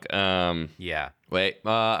 fuck. Yeah. Wait,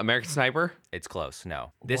 American Sniper? It's close,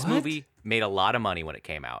 no. This movie made a lot of money when it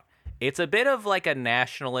came out. It's a bit of like a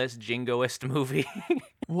nationalist, jingoist movie.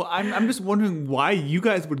 Well, I'm just wondering why you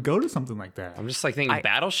guys would go to something like that. I'm just like thinking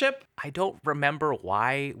Battleship? I don't remember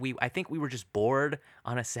why. I think we were just bored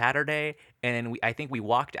on a Saturday, and I think we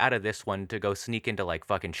walked out of this one to go sneak into like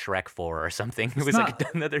fucking Shrek 4 or something. It was like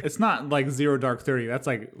another. It's not like Zero Dark 30. That's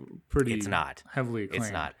like pretty. It's not heavily acclaimed.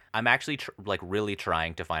 It's not. I'm actually really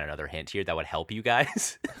trying to find another hint here that would help you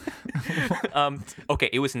guys. Okay,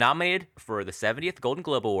 it was nominated for the 70th Golden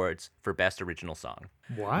Globe Awards for Best Original Song.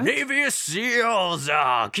 What? Navy SEALs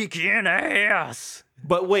kicking ass.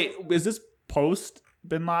 But wait, is this post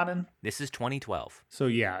Bin Laden? This is 2012. So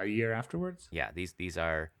yeah, a year afterwards. Yeah, these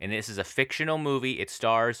are, and this is a fictional movie. It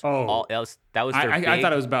stars all else. That was their I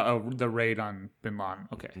thought it was about the raid on Bin Laden.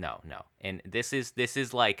 Okay. No. And this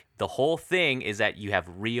is like the whole thing is that you have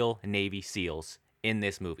real Navy SEALs in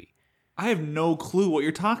this movie. I have no clue what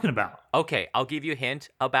you're talking about. Okay, I'll give you a hint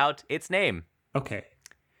about its name. Okay.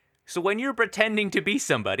 So when you're pretending to be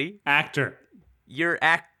somebody, Actor. you're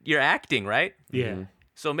acting, right? Yeah. Mm-hmm.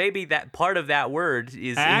 So maybe that part of that word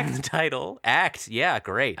is in the title. Act. Yeah,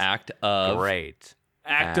 great. Act of. Great.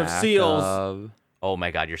 Act of SEALs. Of, Oh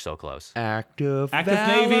my God, you're so close. active Active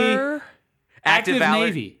valor. Navy. Active Valor.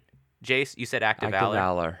 Navy. Jace, you said active Active valor.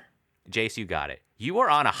 valor. Jace, you got it. You are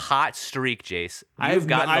on a hot streak, Jace. I You've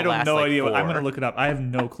gotten I the don't last, know like, idea. I'm 4. gonna look it up. I have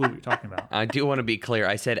no clue what you're talking about. I do want to be clear.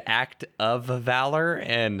 I said act of valor,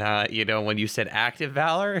 and when you said active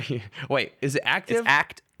valor, wait, is it active? It's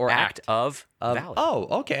act or act of valor.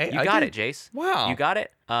 Oh, okay. You got it, Jace. Wow. You got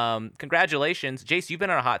it. Congratulations. Jace, you've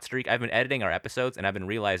been on a hot streak. I've been editing our episodes, and I've been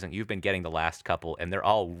realizing you've been getting the last couple, and they're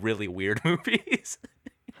all really weird movies.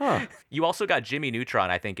 Huh. You also got Jimmy Neutron,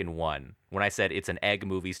 I think, in one, when I said it's an egg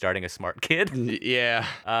movie starting a smart kid. Yeah.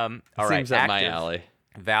 All right. Seems up my alley.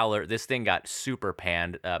 Valor. This thing got super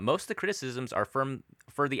panned. Most of the criticisms are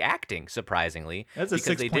for the acting, surprisingly. That's a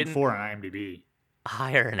because they 6.4 didn't on IMDb.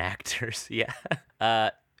 hire an actors. Yeah.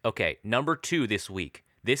 Okay. Number 2 this week.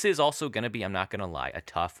 This is also going to be, I'm not going to lie, a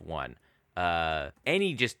tough one.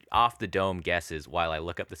 Any just off the dome guesses while I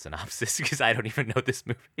look up the synopsis because I don't even know this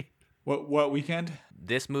movie. What weekend?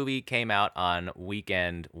 This movie came out on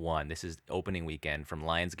weekend 1. This is opening weekend from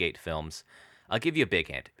Lionsgate Films. I'll give you a big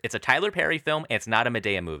hint. It's a Tyler Perry film, and it's not a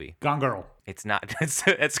Medea movie. Gone Girl. It's not.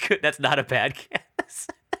 That's good. That's not a bad guess.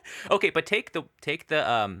 Okay, but take the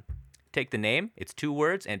name. It's 2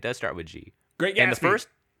 words, and it does start with G. Great Gatsby.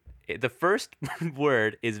 And the first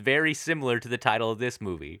word is very similar to the title of this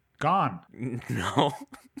movie. Gone. No.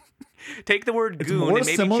 Take the word It's goon more and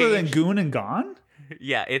maybe similar than change. Goon and Gone?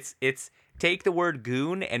 Yeah, it's take the word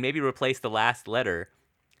goon and maybe replace the last letter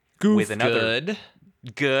Goof. with another. Good.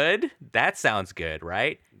 Good. That sounds good,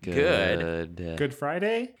 right? Good. Good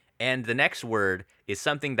Friday? And the next word is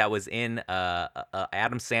something that was in a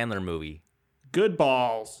Adam Sandler movie. Good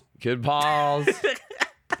Balls. Good balls.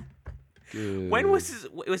 Good. When was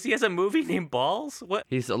he has a movie named Balls? What?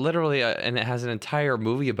 He's literally and it has an entire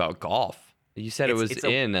movie about golf. You said it was It's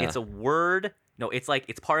in. It's a word No, it's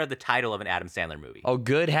part of the title of an Adam Sandler movie. Oh,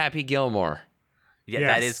 Good Happy Gilmore. Yeah,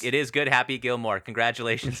 Yes. it is Good Happy Gilmore.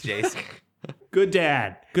 Congratulations, Jace. Good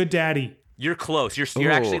dad. Good daddy. You're close. You're Ooh.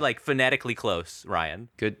 actually like phonetically close, Ryan.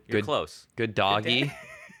 You're Good, close. Good doggy.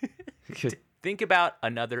 Think about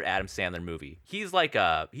another Adam Sandler movie. He's like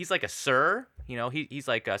a sir. You know, he's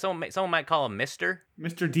like someone might call him Mister.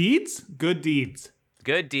 Mr. Deeds? Good deeds.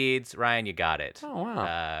 Good deeds, Ryan. You got it. Oh,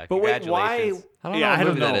 wow. But wait, why? Congratulations. I don't know what I don't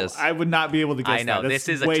movie know. that is. I would not be able to guess I know, that. That's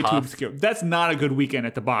this is a way too tough- obscure. That's not a good weekend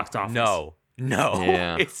at the box office. No,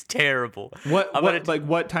 Yeah. it's terrible.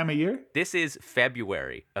 What time of year? This is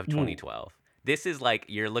February of 2012. This is like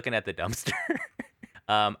you're looking at the dumpster.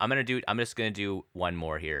 I'm just gonna do one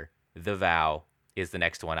more here. The Vow is the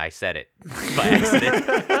next one. I said it by accident.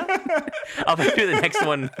 I'll do the next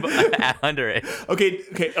one under it. Okay,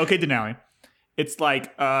 Denali. It's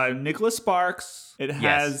like Nicholas Sparks. It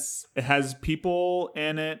has people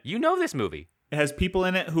in it. You know this movie. It has people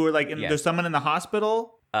in it who are like Yes. there's someone in the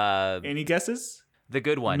hospital. Any guesses? The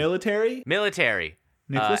good one. Military?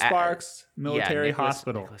 Nicholas Sparks, military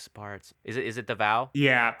hospital. Nicholas Sparks. Is it The Vow?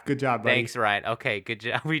 Yeah, good job, buddy. Thanks, Ryan. Okay, good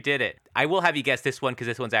job. We did it. I will have you guess this one because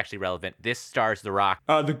this one's actually relevant. This stars The Rock.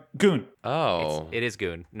 The Goon. Oh. It is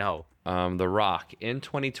Goon. No, The Rock in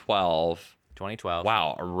 2012. 2012.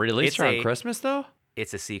 Wow, released It's around Christmas though?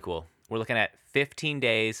 It's a sequel. We're looking at 15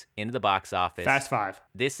 days into the box office. Fast Five.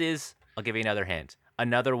 This is, I'll give you another hint.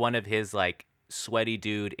 Another one of his like sweaty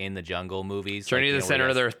dude in the jungle movies. Journey to the Center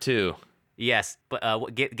of the Earth 2. Yes, but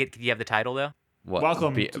do you have the title though? What?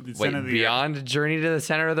 Welcome to the Center of the Earth. Beyond Journey to the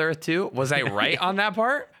Center of the Earth 2? Was I right on that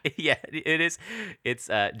part? Yeah, it is. It's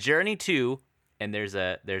Journey 2, and there's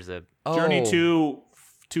a Journey to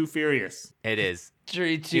Too Furious. It is.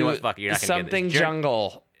 Journey to You know what, fuck it, you're not gonna get this. something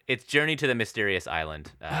jungle. It's Journey to the Mysterious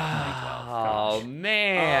Island. 2012. Oh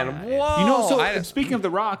man! it's- Whoa! You know, so speaking of The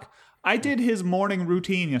Rock, I did his morning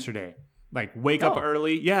routine yesterday. Like wake up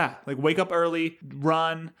early. Yeah, like wake up early,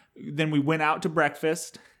 run. Then we went out to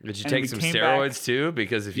breakfast. Did you and take we some came steroids back. too?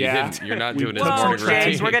 Because if you Yeah. didn't, you're not We doing his took some morning trains.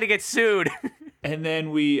 routine. We're gonna get sued. And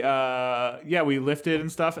then we lifted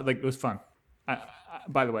and stuff. Like it was fun.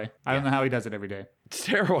 By the way, I don't know how he does it every day.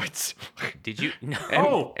 Steroids. Did you?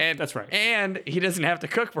 Oh, and that's right. And he doesn't have to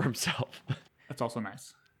cook for himself. That's also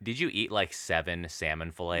nice. Did you eat like 7 salmon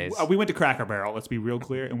fillets? We went to Cracker Barrel. Let's be real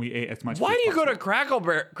clear, and we ate as much. Why food do you as go to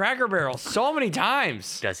possible. Cracker Barrel so many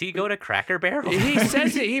times? Does he go to Cracker Barrel? He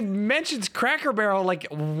says it. He mentions Cracker Barrel like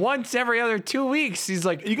once every other 2 weeks. He's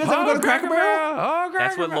like, You guys ever go to Cracker Barrel? Oh, Cracker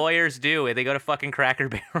That's what Barrel. lawyers do. They go to fucking Cracker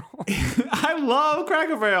Barrel. I love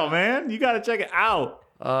Cracker Barrel, man. You got to check it out.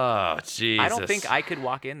 Oh, Jesus. I don't think I could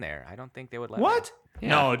walk in there. I don't think they would let me. What? Yeah.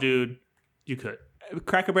 No, dude. You could.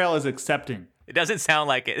 Cracker Barrel is accepting. It doesn't sound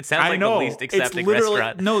like it. It sounds I like know. the least accepting it's literally,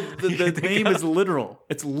 restaurant. No, the name is literal.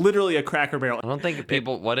 It's literally a Cracker Barrel. I don't think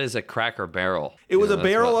people. What is a Cracker Barrel? It was You a know,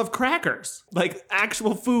 that's barrel what- of crackers, like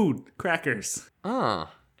actual food crackers. Oh.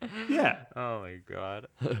 Yeah. Oh my god.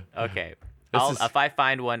 Okay. This is- If I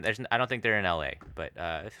find one, I don't think they're in LA, but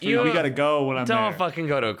You- we got to go when I'm Don't there. fucking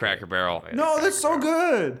go to a Cracker Barrel. No, that's so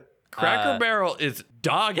good. Cracker Barrel is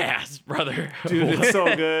dog ass, brother. Dude, it's so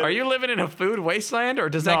good. Are you living in a food wasteland, or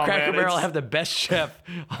does that No, Cracker man, Barrel it's- have the best chef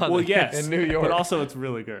Well, yes. in New York? But also, it's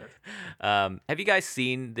really good. have you guys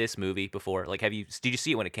seen this movie before? Like, did you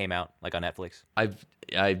see it when it came out, like on Netflix?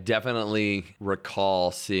 I definitely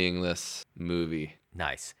recall seeing this movie.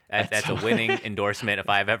 Nice. That's a winning endorsement if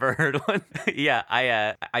I've ever heard one. Yeah,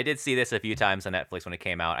 I did see this a few times on Netflix when it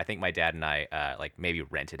came out. I think my dad and I like maybe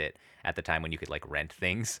rented it at the time when you could like rent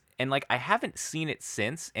things. And like I haven't seen it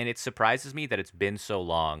since, and it surprises me that it's been so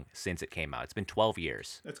long since it came out. It's been 12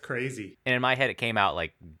 years. That's crazy. And in my head it came out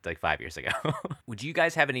like 5 years ago. Would you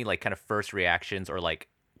guys have any like kind of first reactions or like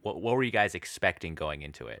what were you guys expecting going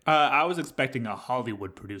into it? I was expecting a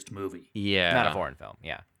Hollywood-produced movie. Yeah. Not a foreign film.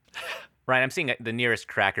 Yeah. Right, I'm seeing the nearest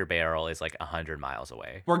Cracker Barrel is like 100 miles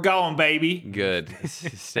away. We're going, baby. Good.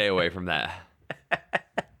 Stay away from that.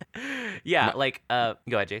 Yeah, like, go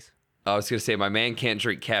ahead, Jace. I was gonna say my man can't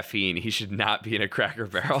drink caffeine. He should not be in a Cracker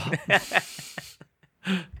Barrel.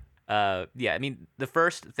 Yeah, I mean, the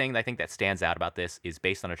first thing I think that stands out about this is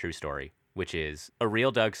based on a true story, which is a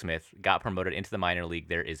real Doug Smith got promoted into the minor league.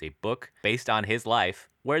 There is a book based on his life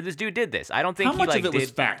where this dude did this. I don't think How he much like of it was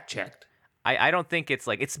did. fact-checked? I don't think it's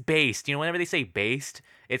like it's based. You know, whenever they say based,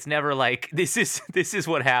 it's never like this is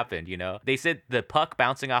what happened. You know, they said the puck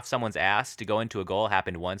bouncing off someone's ass to go into a goal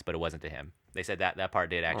happened once, but it wasn't to him. They said that part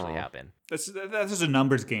did actually happen. That's just a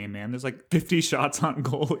numbers game, man. There's like 50 shots on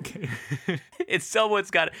goal a game.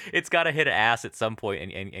 It's got to hit an ass at some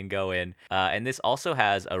point and go in. And this also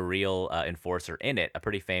has a real enforcer in it, a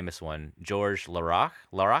pretty famous one, Georges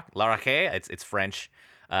Larache. It's French.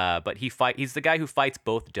 But he's the guy who fights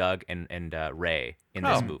both Doug and Ray in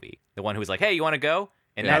this movie. The one who's like, "Hey, you want to go?"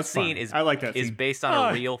 And that scene is based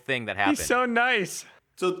on a real thing that happened. He's so nice.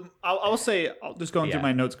 So I'll say, I'll just go into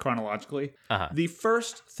my notes chronologically. The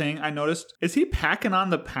first thing I noticed is he packing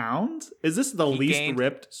on the pounds. Is this the least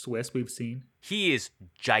ripped Swiss we've seen? He is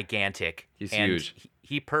gigantic. He's huge.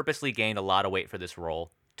 He purposely gained a lot of weight for this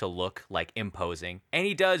role to look like imposing, and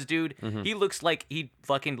he does, dude. He looks like he'd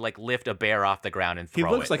fucking like lift a bear off the ground and throw it.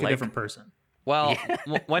 He looks like a different person. Well,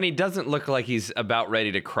 when he doesn't look like he's about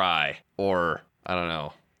ready to cry, or I don't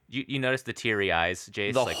know. You notice the teary eyes,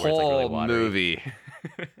 Jace? The like, whole where it's, like, really movie.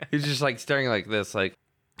 He's just like staring like this. Like,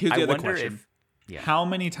 here's the I other wonder question. if How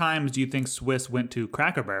many times do you think Swiss went to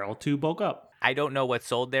Cracker Barrel to bulk up? I don't know what's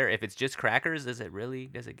sold there. If it's just crackers, does it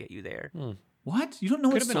get you there? What? You don't know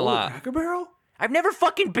what's sold at Cracker Barrel? I've never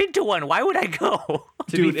fucking been to one. Why would I go?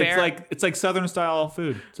 Dude, be fair, it's like Southern style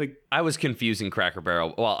food. It's like I was confusing Cracker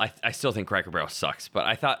Barrel. Well, I still think Cracker Barrel sucks, but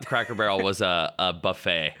I thought Cracker Barrel was a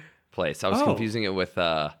buffet place. I was confusing it with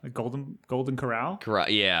like Golden Corral.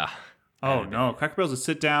 Yeah. Oh no, Cracker Barrel's a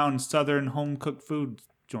sit down Southern home cooked food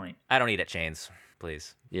joint. I don't eat at chains,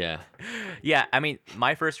 please. Yeah. Yeah, I mean,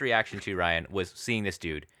 my first reaction to Ryan was seeing this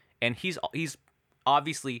dude, and he's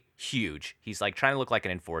obviously huge. He's like trying to look like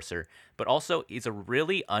an enforcer, but also it's a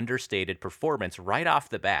really understated performance right off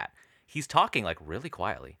the bat. He's talking like really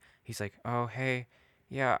quietly. He's like, "Oh, hey,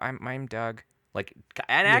 yeah, I'm Doug." Like,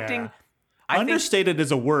 and acting. Understated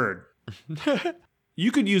is a word.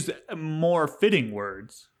 You could use more fitting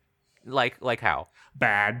words. Like how?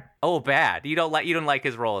 Bad. Oh, bad. You don't like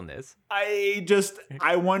his role in this. I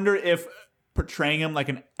wonder if portraying him like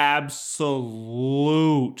an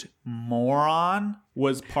absolute moron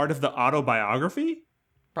was part of the autobiography.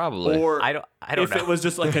 Probably. Or I don't if know. it was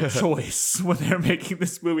just like a choice when they're making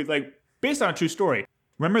this movie, like based on a true story.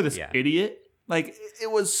 Remember this idiot? Like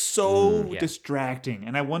it was so distracting,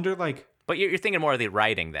 and I wonder like. But you're thinking more of the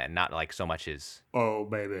writing then, not like so much his. Oh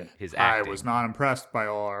baby, his acting. I was not impressed by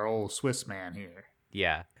our old Swiss man here.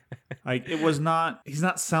 Yeah. Like it was not. He's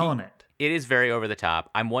not selling it. It is very over the top.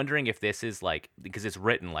 I'm wondering if this is like, because it's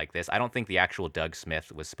written like this. I don't think the actual Doug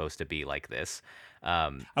Smith was supposed to be like this.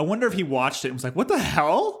 I wonder if he watched it and was like, "What the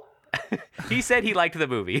hell?" He said he liked the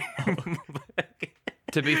movie.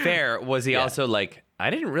 To be fair, was he also like, I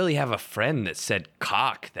didn't really have a friend that said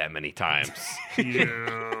cock that many times.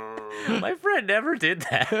 My friend never did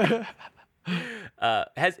that.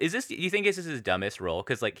 Do you think this is his dumbest role?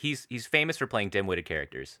 Because like he's famous for playing dim-witted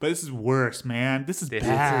characters. But this is worse, man. This is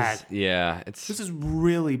bad. This is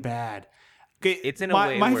really bad. Okay, it's in a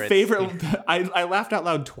way my where favorite. I laughed out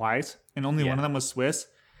loud twice, and only one of them was Swiss.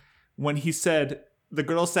 When he said the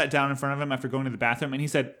girl sat down in front of him after going to the bathroom, and he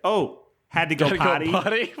said, "Oh, had to go potty."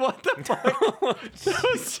 What the fuck? That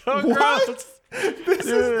was so gross. This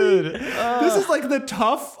is like the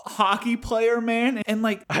tough hockey player, man, and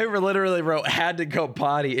like I literally wrote "had to go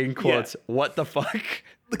potty" in quotes. Yeah. What the fuck?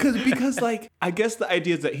 Because like I guess the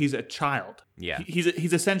idea is that he's a child. Yeah,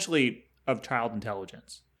 he's essentially of child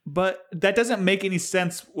intelligence, but that doesn't make any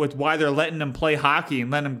sense with why they're letting him play hockey and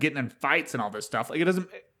letting him get in fights and all this stuff. Like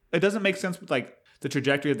it doesn't make sense with like the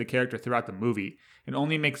trajectory of the character throughout the movie. It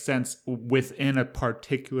only makes sense within a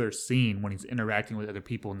particular scene when he's interacting with other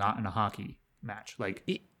people, not in a hockey match. Like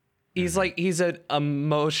he's an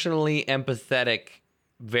emotionally empathetic,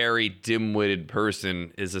 very dim-witted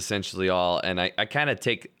person is essentially all. And I kind of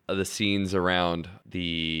take the scenes around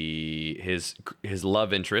his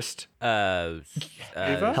love interest. Ava?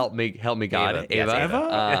 Help me God, Ava.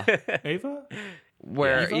 Ava. Ava.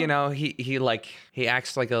 Where you know he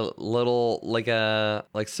acts like a little like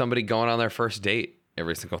somebody going on their first date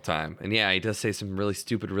every single time, and he does say some really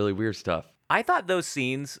stupid, really weird stuff. I thought those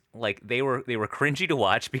scenes like they were cringy to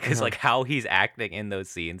watch because like how he's acting in those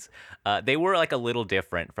scenes, they were like a little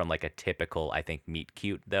different from like a typical I think meet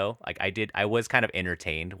cute though. Like I was kind of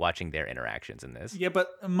entertained watching their interactions in this. Yeah,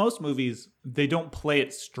 but in most movies they don't play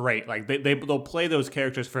it straight. Like they'll play those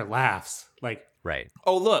characters for laughs. Like right.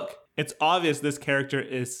 Oh look. It's obvious this character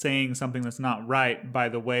is saying something that's not right by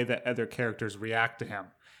the way that other characters react to him.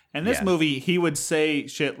 In this movie, he would say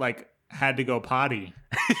shit like, had to go potty.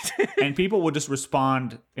 And people would just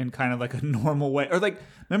respond in kind of like a normal way. Or like,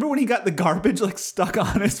 remember when he got the garbage like stuck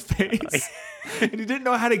on his face? And he didn't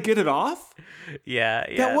know how to get it off? Yeah,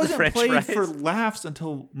 yeah. That the wasn't French played fries. for laughs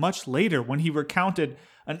until much later when he recounted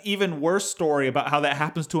an even worse story about how that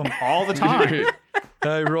happens to him all the time.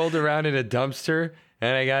 I rolled around in a dumpster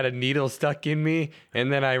and I got a needle stuck in me,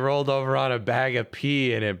 and then I rolled over on a bag of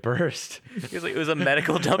pee and it burst. He was like, it was a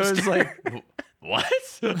medical I dumpster. was like, what?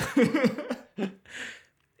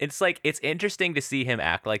 It's like, it's interesting to see him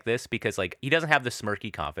act like this because like he doesn't have the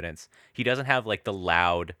smirky confidence. He doesn't have like the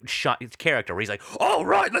loud shot character where he's like, all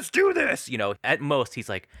right, let's do this. You know, at most he's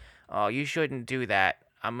like, oh, you shouldn't do that.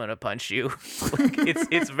 I'm gonna punch you. Like,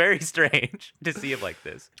 it's very strange to see him like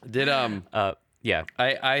this. Did Yeah.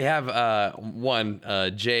 I have one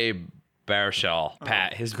Jay Baruchel,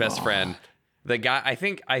 Pat, his best friend. The guy I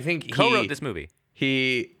think he Co-wrote this movie.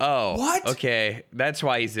 What? Okay, that's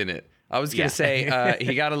why he's in it. I was gonna Yeah. say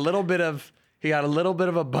he got a little bit of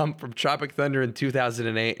a bump from Tropic Thunder in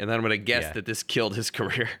 2008, and then I'm gonna guess that this killed his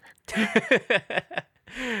career.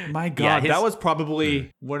 My God, his- that was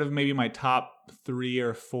probably one of maybe my top 3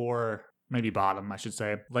 or 4, maybe bottom, I should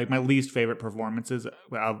say. Like my least favorite performances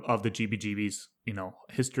of the GBGB's,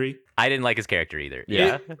 history. I didn't like his character either.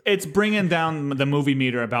 Yeah. It's bringing down the movie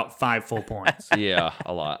meter about 5 full points. Yeah,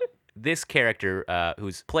 a lot. This character,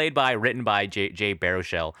 who's written by Jay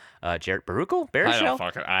Baruchel, Jared Baruchel? I Baruchel? don't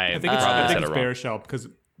fucking. I think it's Baruchel because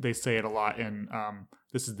they say it a lot in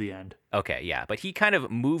This Is the End. Okay, yeah, but he kind of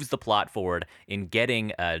moves the plot forward in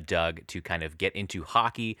getting Doug to kind of get into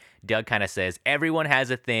hockey. Doug kind of says, everyone has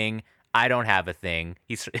a thing. I don't have a thing.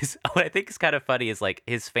 What I think is kind of funny is like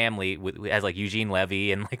his family has like Eugene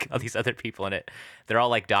Levy and like all these other people in it. They're all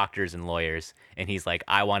like doctors and lawyers. And he's like,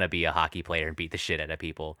 I want to be a hockey player and beat the shit out of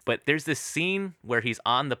people. But there's this scene where he's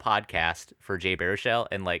on the podcast for Jay Baruchel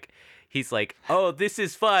and like, he's like, oh, this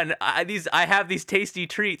is fun. I have these tasty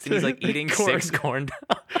treats. And he's like eating 6 corn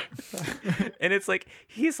dogs. And it's like,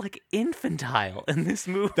 he's like infantile in this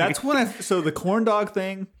movie. That's so the corn dog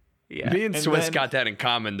thing. Yeah. Me and Swiss got that in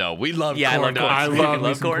common, though. We love corn dogs. I You love me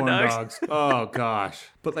love some corn corn dogs? dogs. Oh gosh.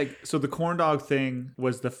 But so the corn dog thing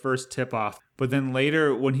was the first tip off. But then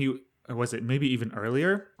later when or was it maybe even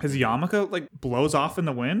earlier? His yarmulke like blows off in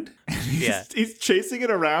the wind. And he's chasing it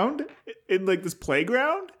around in like this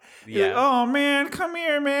playground. He's like, oh man, come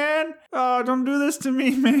here, man. Oh, don't do this to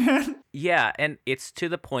me, man. Yeah, and it's to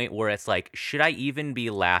the point where it's like, should I even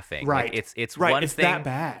be laughing? Right. Like, it's right. one It's thing. that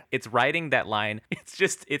bad. It's writing that line.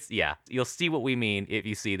 You'll see what we mean if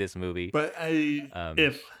you see this movie. But a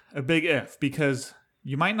big if, because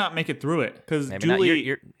you might not make it through it. Because Maybe not. Julie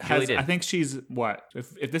Julie has, did. I think she's what?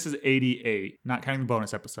 If this is 88, not counting the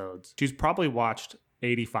bonus episodes, she's probably watched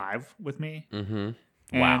 85 with me. Mm-hmm.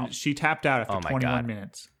 And Wow. she tapped out after Oh my 21 God.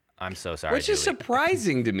 minutes. I'm so sorry. Which is Julie.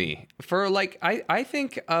 surprising to me. For like, I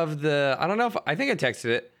think of I don't know if I think I texted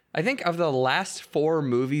it. I think of the last 4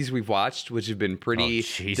 movies we've watched, which have been pretty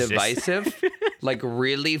Jesus. divisive, like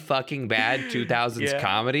really fucking bad 2000s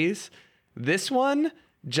comedies. This one,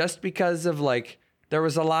 just because of like, there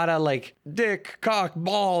was a lot of like dick, cock,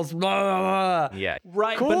 balls, blah, blah, blah. Yeah.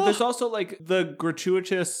 Right, Cool. but there's also like the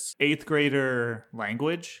gratuitous 8th grader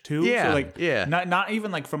language too. Yeah, so, like, yeah. Not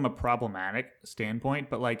even like from a problematic standpoint,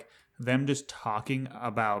 but like them just talking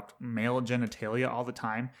about male genitalia all the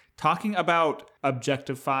time, talking about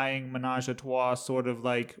objectifying menage a trois sort of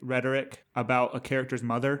like rhetoric about a character's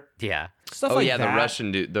mother. Yeah. Stuff Oh like yeah, that. the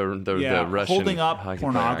Russian dude, the Russian holding up hockey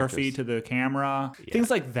player pornography actress. to the camera, things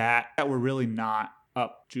like that were really not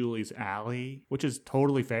up Julie's alley, which is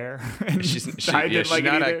totally fair. And She's I didn't like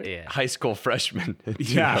it not either. a high school freshman.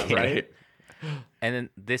 Yeah, right. And then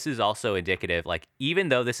this is also indicative, like, even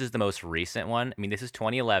though this is the most recent one, I mean, this is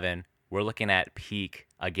 2011, we're looking at peak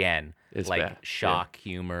again, It's like bad. shock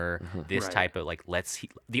humor, this Right. type of like,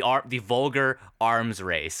 the vulgar arms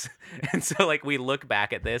race. And so like we look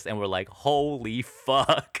back at this and we're like, holy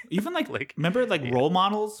fuck. Even like remember like Role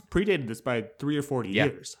Models predated this by 3 or 4 Yeah.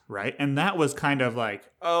 years, right? And that was kind of like,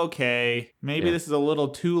 okay, maybe Yeah. this is a little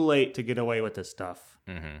too late to get away with this stuff.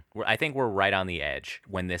 I think we're right on the edge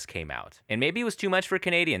when this came out. And maybe it was too much for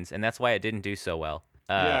Canadians, and that's why it didn't do so well.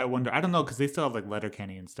 Yeah, I wonder. I don't know because they still have like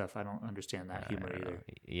Letterkenny and stuff. I don't understand that humor either.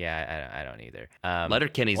 Yeah, I don't either.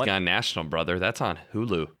 Letterkenny's what- gone national, brother. That's on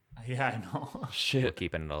Hulu. Yeah, I know. We're Shit.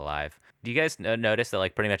 keeping it alive. Do you guys notice that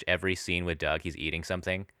like pretty much every scene with Doug, he's eating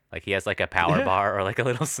something? Like he has like a power bar or like a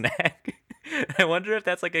little snack. I wonder if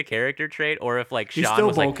that's like a character trait or if like He's Seann still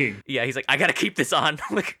was like, bulking. yeah, he's like, I gotta keep this on.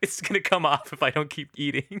 Like it's gonna come off if I don't keep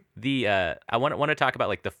eating. I want to talk about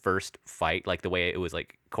like the first fight, like the way it was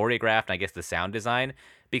like choreographed, and I guess the sound design,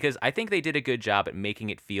 because I think they did a good job at making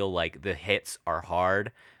it feel like the hits are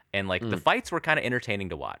hard. And like the fights were kind of entertaining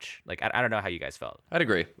to watch. Like I don't know how you guys felt. I'd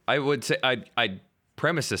agree. I would say I'd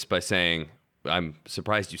premise this by saying I'm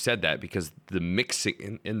surprised you said that because the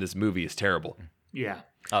mixing in this movie is terrible. Yeah.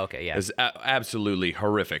 Oh, okay, yeah. It's absolutely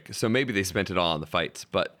horrific. So maybe they spent it all on the fights,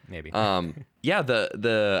 but Maybe. yeah,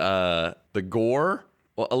 the gore,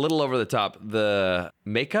 well, a little over the top. The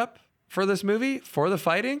makeup for this movie, for the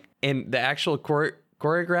fighting, and the actual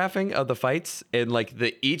choreographing of the fights, and like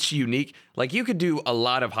each unique, like you could do a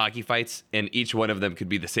lot of hockey fights, and each one of them could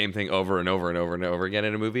be the same thing over and over and over and over again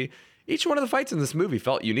in a movie. Each one of the fights in this movie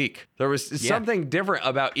felt unique. There was something different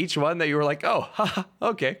about each one that you were like, oh, haha,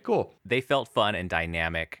 okay, cool. They felt fun and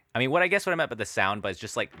dynamic. I mean, what I meant by the sound was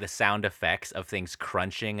just like the sound effects of things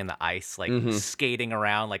crunching in the ice, like skating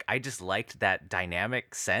around. Like I just liked that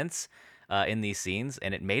dynamic sense in these scenes,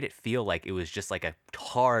 and it made it feel like it was just like a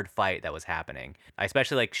hard fight that was happening. I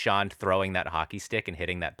especially like Seann throwing that hockey stick and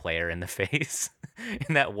hitting that player in the face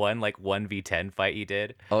in that one like 1v10 fight he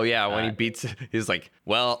did. Oh yeah, when he beats, he's like,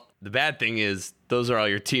 well, the bad thing is those are all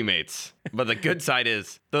your teammates, but the good side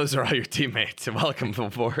is those are all your teammates. Welcome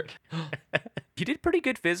aboard. He did pretty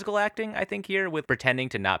good physical acting, I think, here with pretending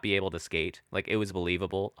to not be able to skate. Like, it was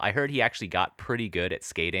believable. I heard he actually got pretty good at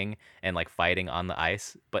skating and, like, fighting on the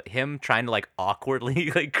ice. But him trying to, like, awkwardly,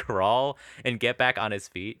 like, crawl and get back on his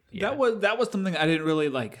feet. Yeah. That was something I didn't really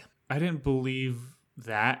like. I didn't believe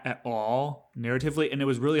that at all narratively. And it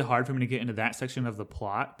was really hard for me to get into that section of the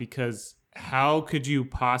plot because how could you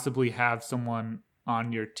possibly have someone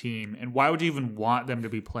on your team? And why would you even want them to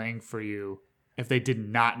be playing for you if they did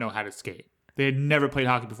not know how to skate? They had never played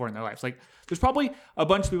hockey before in their lives. Like, there's probably a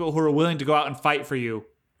bunch of people who are willing to go out and fight for you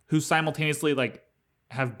who simultaneously, like,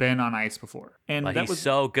 have been on ice before. And but that he's was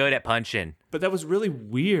so good at punching. But that was really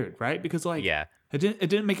weird, right? Because, like, Yeah. it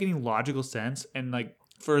didn't make any logical sense. And, like,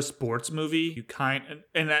 for a sports movie, you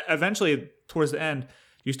and eventually towards the end,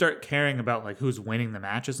 you start caring about like who's winning the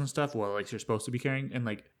matches and stuff. Well, like you're supposed to be caring, and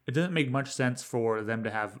like it doesn't make much sense for them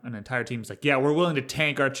to have an entire team. It's like, yeah, we're willing to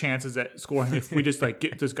tank our chances at scoring if we just like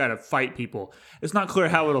get this guy to fight people. It's not clear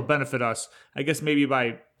how it'll benefit us. I guess maybe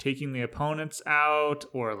by taking the opponents out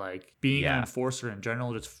or like being an enforcer in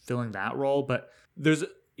general, just filling that role. But there's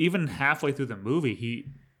even halfway through the movie, he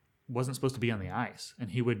wasn't supposed to be on the ice,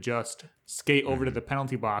 and he would just skate over to the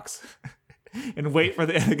penalty box. And wait for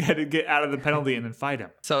the other guy to get out of the penalty and then fight him.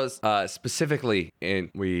 So specifically, and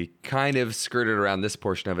we kind of skirted around this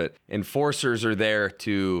portion of it, enforcers are there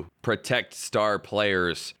to protect star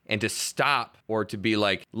players and to stop or to be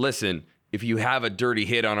like, listen, if you have a dirty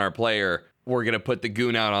hit on our player, we're going to put the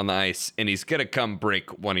goon out on the ice and he's going to come break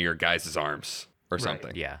one of your guys' arms or something.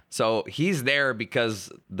 Right, yeah. So he's there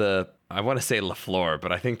because I want to say LaFleur,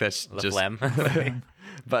 but I think that's just...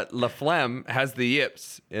 But Laflemme has the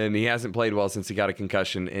yips, and he hasn't played well since he got a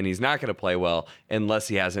concussion, and he's not going to play well unless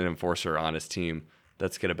he has an enforcer on his team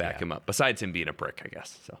that's going to back him up, besides him being a prick, I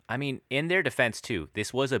guess. So I mean, in their defense, too,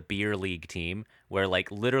 this was a beer league team where, like,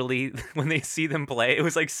 literally, when they see them play, it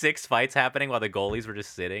was like 6 fights happening while the goalies were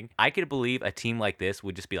just sitting. I could believe a team like this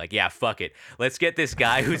would just be like, yeah, fuck it. Let's get this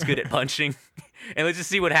guy who's good at punching, and let's just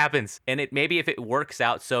see what happens. And maybe if it works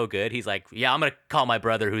out so good, he's like, yeah, I'm going to call my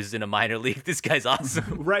brother who's in a minor league. This guy's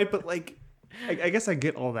awesome. Right, but, like, I guess I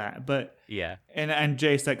get all that, but yeah, and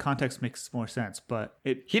Jace, that context makes more sense. But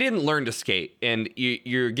he didn't learn to skate, and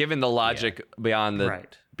you're given the logic beyond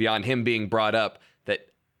him being brought up that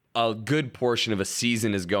a good portion of a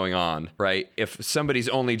season is going on, right? If somebody's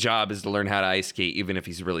only job is to learn how to ice skate, even if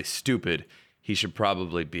he's really stupid, he should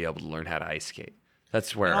probably be able to learn how to ice skate.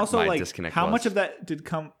 That's where my disconnect was. How much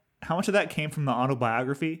of that came from the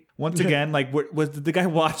autobiography? Once again, like, did the guy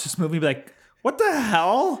watch this movie and be like, what the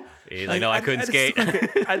hell? He's like, no, I couldn't skate.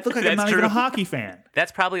 I look like I'm not even a hockey fan.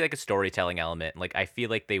 That's probably like a storytelling element. Like, I feel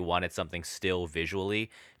like they wanted something still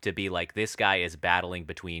visually to be like, this guy is battling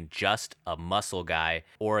between just a muscle guy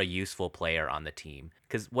or a useful player on the team.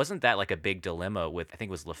 Because wasn't that like a big dilemma with, I think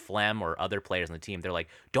it was Laflemme or other players on the team? They're like,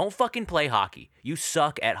 don't fucking play hockey. You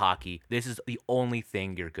suck at hockey. This is the only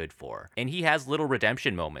thing you're good for. And he has little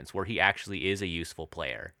redemption moments where he actually is a useful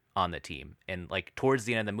player on the team, and like towards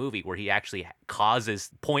the end of the movie where he actually causes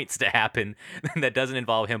points to happen that doesn't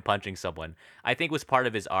involve him punching someone, I think was part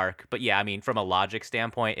of his arc. But yeah, I mean, from a logic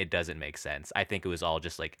standpoint, it doesn't make sense. I think it was all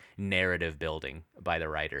just like narrative building by the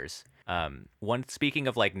writers. Speaking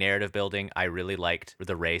of like narrative building, I really liked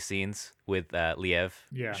the race scenes with Liev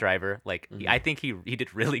Schreiber. Like, I think he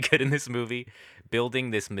did really good in this movie,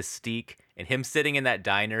 building this mystique, and him sitting in that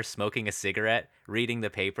diner smoking a cigarette, reading the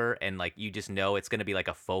paper, and like you just know it's gonna be like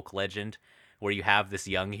a folk legend where you have this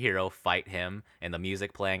young hero fight him and the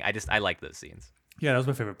music playing. I like those scenes. Yeah, that was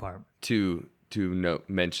my favorite part. Two note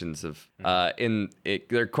mentions of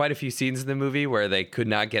there are quite a few scenes in the movie where they could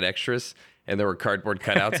not get extras and there were cardboard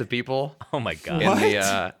cutouts of people. Oh my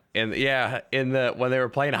god! And yeah, when they were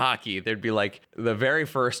playing hockey, there'd be like the very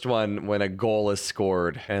first one when a goal is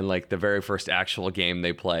scored, and like the very first actual game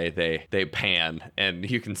they play, they pan, and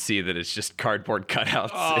you can see that it's just cardboard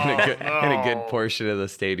cutouts in a good portion of the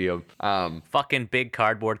stadium. Fucking big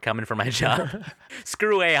cardboard coming for my job.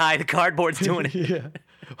 Screw AI, the cardboard's doing it. Yeah.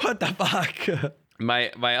 What the fuck?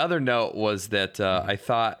 My other note was that I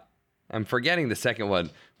thought, I'm forgetting the second one,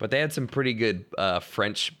 but they had some pretty good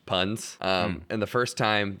French puns. And the first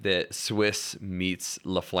time that Swiss meets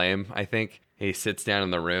LaFlame, I think, he sits down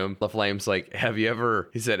in the room. LaFlame's like, has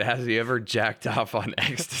he ever jacked off on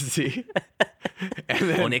ecstasy? And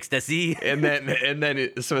then, on ecstasy. And then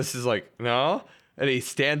Swiss is like, no. And he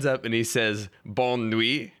stands up and he says, bonne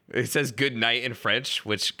nuit. He says good night in French,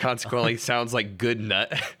 which consequently sounds like good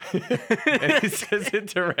nut. And he says it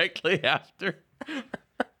directly after.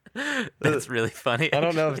 That's really funny. I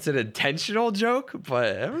don't know if it's an intentional joke, but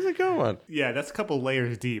it was a good one. Yeah, that's a couple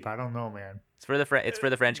layers deep. I don't know, man. It's for the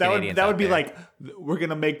French That Canadians. would be like, we're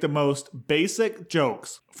gonna make the most basic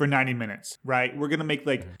jokes for 90 minutes, right? We're gonna make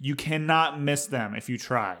like you cannot miss them if you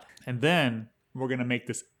tried, and then we're gonna make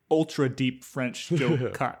this ultra deep French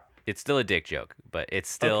joke cut. It's still a dick joke, but it's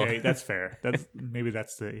still Okay. That's fair. That's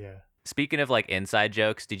yeah. Speaking of like inside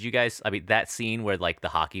jokes, did you guys, I mean, that scene where like the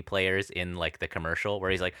hockey players in like the commercial where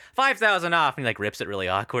he's like 5,000 off and he like rips it really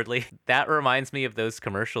awkwardly. That reminds me of those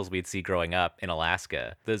commercials we'd see growing up in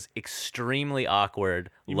Alaska. Those extremely awkward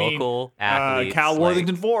local athletes. Cal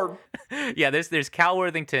Worthington Ford. Yeah, there's Cal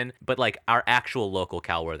Worthington, but like our actual local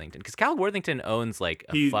Cal Worthington. Because Cal Worthington owns like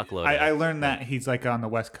a fuckload. I learned that he's like on the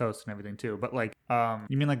West Coast and everything too. But like,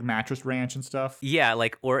 you mean like Mattress Ranch and stuff? Yeah,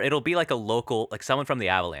 like, or it'll be like a local, like someone from the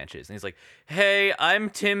Avalanches. And he's like, hey, I'm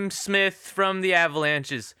Tim Smith from the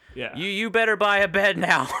Avalanches. Yeah. You better buy a bed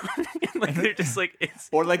now. Like they're just like, it's.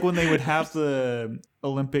 Or like when they would have the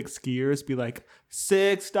Olympic skiers be like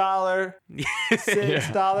 $6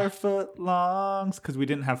 foot longs, because we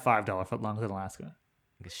didn't have $5 foot longs in Alaska.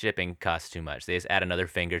 Shipping costs too much. They just add another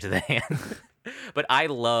finger to the hand. But I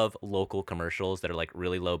love local commercials that are like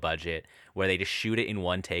really low budget, where they just shoot it in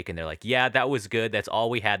one take and they're like, yeah, that was good. That's all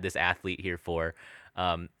we had this athlete here for.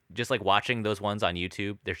 Just like watching those ones on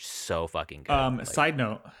YouTube, they're so fucking good. Like, side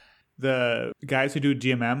note, the guys who do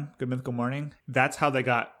GMM, Good Mythical Morning, that's how they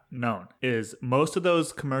got known. Is most of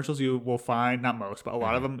those commercials you will find, not most, but a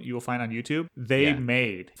lot of them you will find on YouTube, they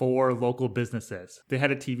made for local businesses. They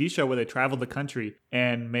had a TV show where they traveled the country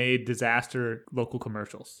and made disaster local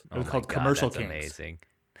commercials. It was called Commercial that's Kings. Amazing.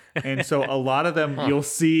 And so a lot of them, you'll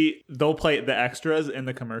see, they'll play the extras in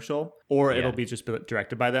the commercial, or it'll be just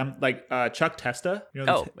directed by them. Like Chuck Testa. You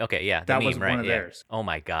know, okay, yeah. That meme, was right? one of theirs. Oh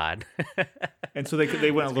my God. And so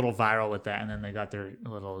they went a little viral with that, and then they got their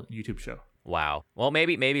little YouTube show. Wow. Well,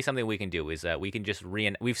 maybe something we can do is we can just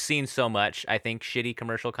we've seen so much, I think, shitty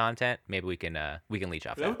commercial content. Maybe we can leech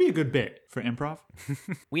off that. That would be a good bit for improv.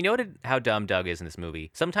 We noted how dumb Doug is in this movie.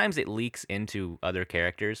 Sometimes it leaks into other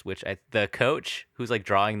characters, which the coach who's like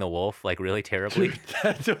drawing the wolf like really terribly.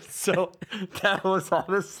 Dude, that was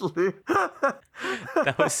honestly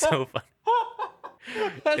That was so fun.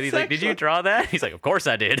 And he's like, "Did you draw that?" He's like, "Of course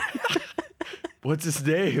I did." What's his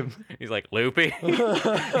name? He's like, Loopy. He's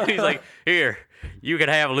like, here, you can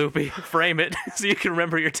have Loopy. Frame it so you can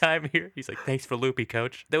remember your time here. He's like, thanks for Loopy,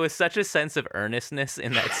 coach. There was such a sense of earnestness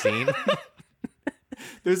in that scene.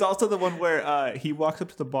 There's also the one where he walks up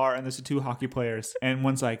to the bar and there's the two hockey players. And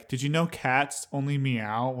one's like, did you know cats only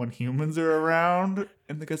meow when humans are around?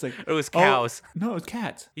 And the guy's like, it was cows. Oh, no, it was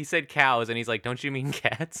cats. He said cows and he's like, don't you mean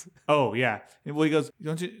cats? Oh, yeah. Well, he goes,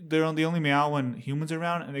 they only meow when humans are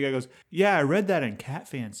around? And the guy goes, yeah, I read that in Cat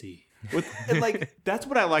Fancy. And like, that's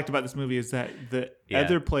what I liked about this movie, is that the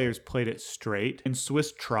other players played it straight, and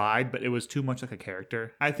Swiss tried, but it was too much like a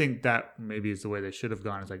character. I think that maybe is the way they should have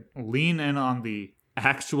gone, is like lean in on the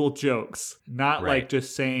actual jokes, not like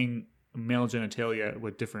just saying male genitalia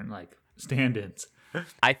with different like stand-ins.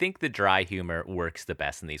 I think the dry humor works the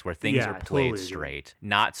best in these, where things are played straight,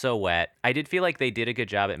 not so wet. I did feel like they did a good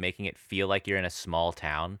job at making it feel like you're in a small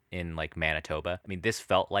town in like Manitoba. I mean, this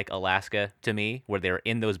felt like Alaska to me, where they're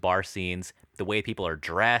in those bar scenes. The way people are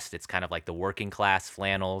dressed, it's kind of like the working class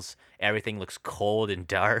flannels. Everything looks cold and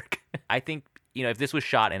dark. I think, you know, if this was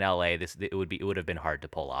shot in LA, it would have been hard to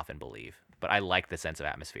pull off and believe. But I like the sense of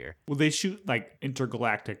atmosphere. Well, they shoot like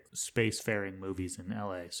intergalactic spacefaring movies in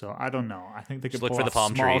LA, so I don't know. I think they could look pull for the off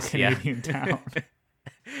palm small trees. Canadian town.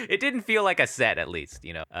 It didn't feel like a set, at least,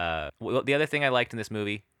 you know. The other thing I liked in this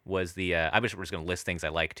movie was I'm just going to list things I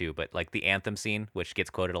like too, but like the anthem scene, which gets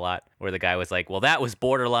quoted a lot, where the guy was like, well, that was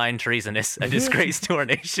borderline treasonous, a disgrace to our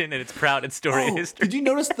nation and its proud and storied history. Did you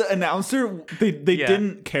notice the announcer? They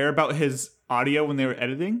didn't care about his audio when they were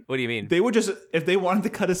editing. What do you mean? They would just, if they wanted to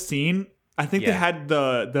cut a scene, I think they had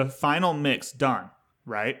the final mix done,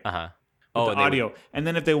 right? Uh-huh. The audio. And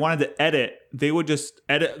then if they wanted to edit, they would just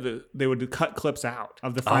they would cut clips out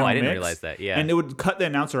of the final mix. Oh, I didn't realize that. Yeah. And it would cut the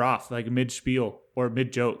announcer off like mid spiel or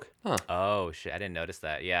mid joke. Huh. Oh, shit. I didn't notice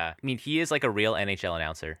that. Yeah. I mean, he is like a real NHL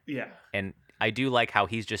announcer. Yeah. And I do like how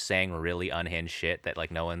he's just saying really unhinged shit that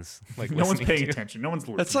like no one's like no one's paying to. attention. No one's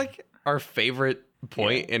listening. That's like our favorite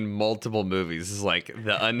point in multiple movies is like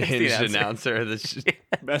the unhinged announcer. That's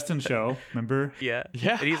Best in Show, remember? Yeah.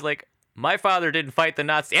 Yeah. And he's like, my father didn't fight the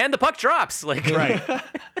Nazis, and the puck drops. Like, Right.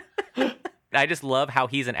 I just love how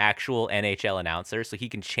he's an actual NHL announcer, so he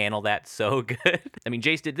can channel that so good. I mean,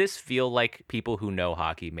 Jace, did this feel like people who know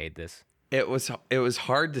hockey made this? It was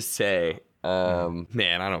hard to say. Man,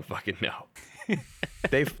 I don't fucking know.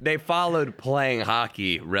 They followed playing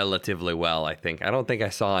hockey relatively well, I think. I don't think I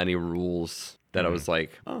saw any rules that I was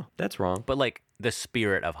like, oh, that's wrong. But like the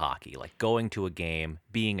spirit of hockey, like going to a game,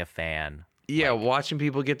 being a fan. Yeah, watching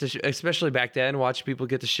people get especially back then, watching people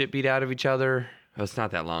get the shit beat out of each other. Oh, it's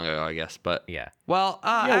not that long ago, I guess, but Yeah. Well,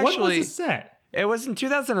 Yeah, what actually, was the set? it was in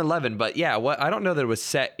 2011, but yeah, I don't know that it was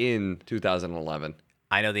set in 2011.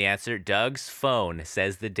 I know the answer. Doug's phone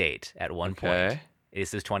says the date at one point. Okay.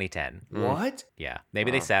 This is 2010. What? Yeah.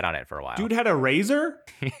 Maybe they sat on it for a while. Dude had a razor?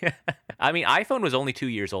 I mean, iPhone was only 2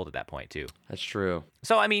 years old at that point, too. That's true.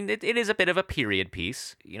 So, I mean, it is a bit of a period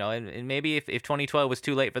piece, you know, and maybe if 2012 was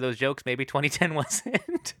too late for those jokes, maybe 2010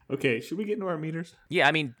 wasn't. Okay, should we get into our meters? Yeah,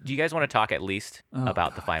 I mean, do you guys want to talk at least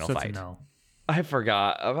about the final Such a fight? No. I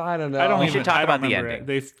forgot. I don't know. I don't We even, should talk I don't about the remember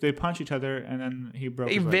ending. it. They punch each other and then he broke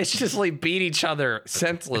They his leg. viciously beat each other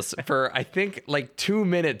senseless for, I think, like 2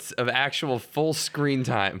 minutes of actual full screen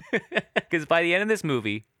time. Because by the end of this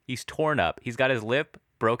movie, he's torn up. He's got his lip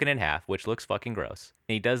broken in half, which looks fucking gross.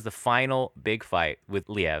 And he does the final big fight with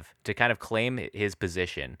Liev to kind of claim his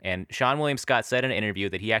position. And Seann William Scott said in an interview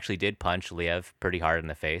that he actually did punch Liev pretty hard in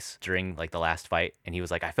the face during like the last fight. And he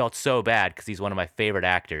was like, I felt so bad because he's one of my favorite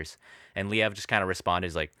actors. And Liev just kind of responded,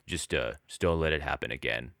 he's like, just don't let it happen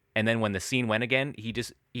again. And then when the scene went again, he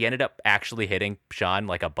ended up actually hitting Sean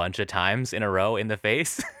like a bunch of times in a row in the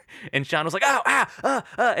face. And Sean was like, ow,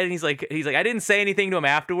 and he's like, I didn't say anything to him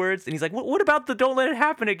afterwards. And he's like, what about the don't let it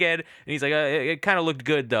happen again? And he's like, it kind of looked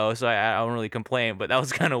good though, so I don't really complain, but that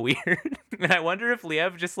was kind of weird. And I wonder if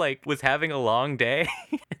Liev just like was having a long day.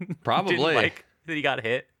 Probably. Didn't like that he got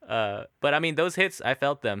hit. But I mean, those hits, I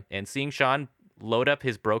felt them. And seeing Sean load up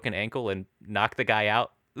his broken ankle and knock the guy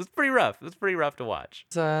out, it was pretty rough. It was pretty rough to watch.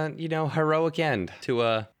 It's a, heroic end to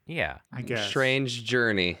a I guess. strange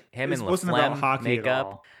journey. Him and wasn't about LaFlemme hockey make at up.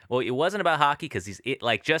 all. Well, it wasn't about hockey because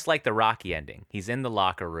just like the Rocky ending. He's in the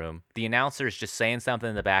locker room. The announcer is just saying something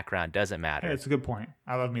in the background. Doesn't matter. Hey, it's a good point.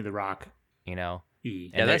 I love me the Rock. You know? E.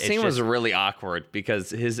 Yeah, And that it's scene was just- really awkward because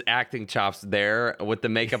his acting chops there with the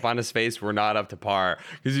makeup on his face were not up to par.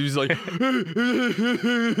 Because he was like,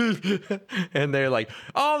 and they're like,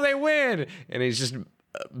 oh, they win. And he's just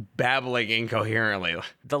babbling incoherently.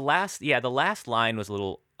 The last line was a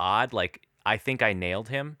little odd. Like, I think I nailed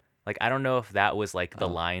him. Like, I don't know if that was like the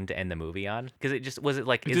line to end the movie on. Because it just, was it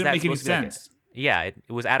like, It is didn't that make any supposed to be like sense.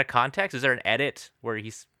 it was out of context. Is there an edit where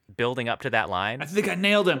he's building up to that line? I think I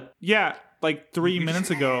nailed him. Yeah, like 3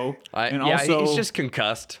 minutes ago. And yeah, also, he's just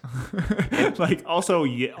concussed. like, also,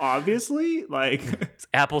 yeah, obviously, like, It's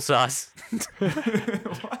applesauce.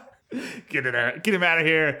 get him out of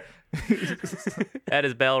here. That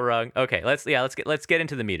is bell rung. Okay, let's get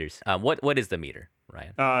into the meters. What is the meter,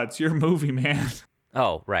 Ryan? It's your movie, man.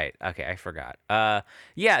 Oh, right. Okay, I forgot.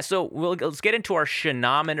 So let's get into our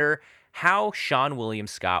Seanometer. How Seann William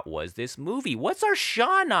Scott was this movie? What's our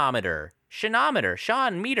Seanometer?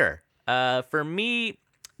 Sean meter. For me,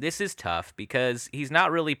 this is tough because he's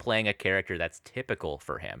not really playing a character that's typical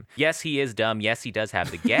for him. Yes, he is dumb. Yes, he does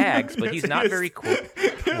have the gags, but he's not very cool.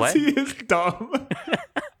 What? He is dumb.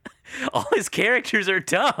 All his characters are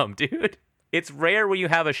dumb, dude. It's rare when you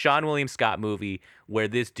have a Seann William Scott movie where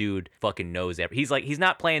this dude fucking knows everything. He's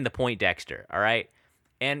not playing the Poindexter, all right?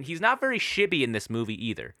 And he's not very shibby in this movie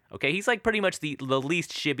either, okay? He's like pretty much the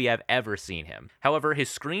least shibby I've ever seen him. However, his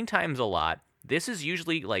screen time's a lot. This is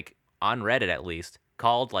usually, like, on Reddit at least,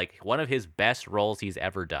 called like one of his best roles he's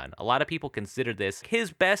ever done. A lot of people consider this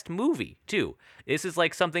his best movie, too. This is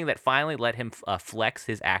like something that finally let him flex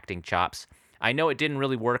his acting chops. I know it didn't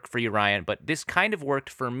really work for you, Ryan, but this kind of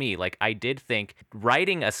worked for me. Like, I did think,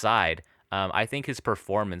 writing aside, I think his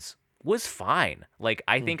performance was fine. Like,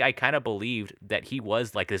 I think I kind of believed that he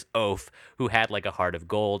was like this oaf who had like a heart of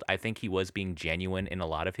gold. I think he was being genuine in a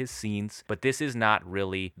lot of his scenes, but this is not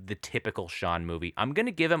really the typical Seann movie. I'm going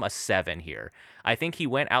to give him a 7 here. I think he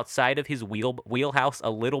went outside of his wheelhouse a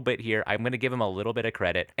little bit here. I'm going to give him a little bit of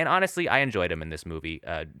credit. And honestly, I enjoyed him in this movie,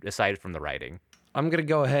 aside from the writing. I'm going to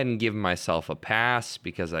go ahead and give myself a pass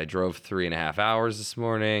because I drove 3.5 hours this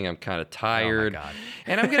morning. I'm kind of tired. Oh my God.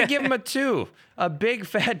 And I'm going to give him a 2, a big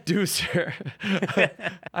fat deucer.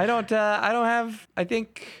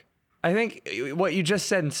 I think what you just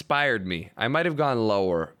said inspired me. I might have gone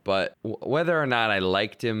lower, but whether or not I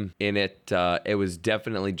liked him in it, it was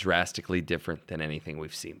definitely drastically different than anything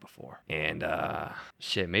we've seen before. And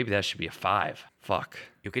shit, maybe that should be a 5. Fuck.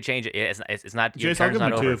 You could change it. It's not. Your Jace, I'll turn's give him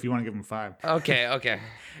not a 2 over. if you want to give him 5. Okay.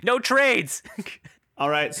 No trades. All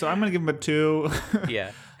right, so I'm going to give him a 2.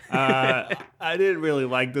 Yeah. I didn't really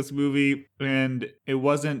like this movie, and it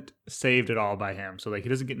wasn't saved at all by him. So like, he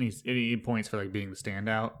doesn't get any points for like being the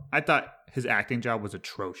standout. I thought his acting job was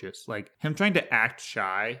atrocious. Like, him trying to act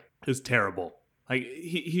shy is terrible. Like,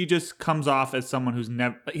 he just comes off as someone who's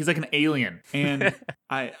he's like an alien. And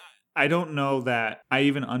I don't know that I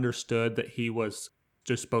even understood that he was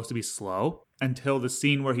just supposed to be slow until the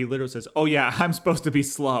scene where he literally says, "Oh yeah, I'm supposed to be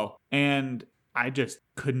slow." And I just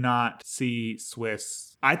could not see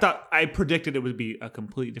Swiss. I predicted it would be a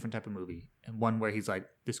completely different type of movie, and one where he's like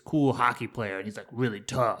this cool hockey player and he's like really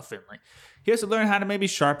tough, and like he has to learn how to maybe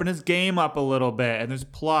sharpen his game up a little bit, and there's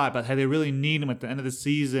plot about how they really need him at the end of the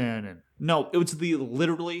season. And no, it was the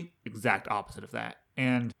literally exact opposite of that.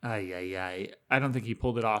 And I don't think he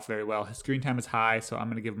pulled it off very well. His screen time is high, so I'm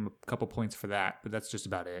gonna give him a couple points for that, but that's just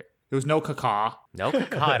about it. There was no caca. No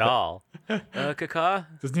caca at all. Caca?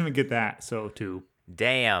 Doesn't even get that, so 2.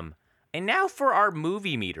 Damn. And now for our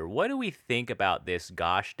movie meter. What do we think about this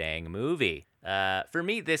gosh dang movie? For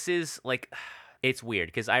me, this is like, it's weird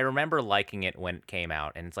because I remember liking it when it came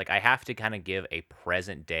out, and it's like I have to kind of give a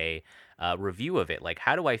present day review of it. Like,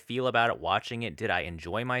 how do I feel about it watching it? Did I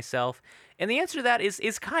enjoy myself? And the answer to that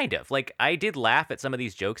is kind of. Like, I did laugh at some of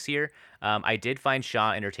these jokes here. I did find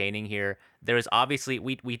Shaw entertaining here. There was obviously,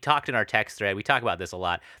 we talked in our text thread, we talk about this a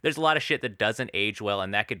lot. There's a lot of shit that doesn't age well,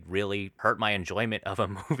 and that could really hurt my enjoyment of a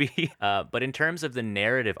movie. But in terms of the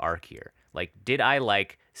narrative arc here, like, did I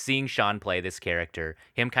like seeing Seann play this character,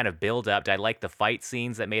 him kind of build up? Did I like the fight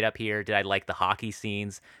scenes that made up here? Did I like the hockey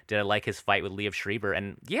scenes? Did I like his fight with Liev Schreiber?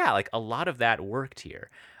 And yeah, like a lot of that worked here.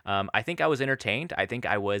 I think I was entertained. I think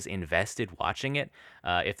I was invested watching it.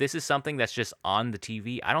 If this is something that's just on the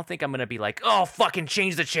TV, I don't think I'm going to be like, oh, fucking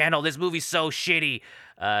change the channel. This movie's so shitty.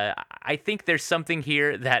 I think there's something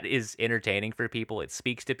here that is entertaining for people. It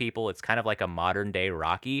speaks to people. It's kind of like a modern day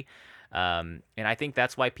Rocky. And I think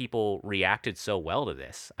that's why people reacted so well to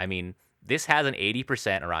this. I mean, this has an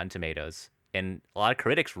 80% Rotten Tomatoes. And a lot of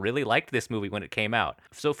critics really liked this movie when it came out.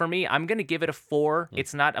 So for me, I'm going to give it a 4.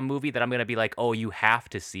 It's not a movie that I'm going to be like, oh, you have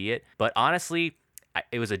to see it. But honestly,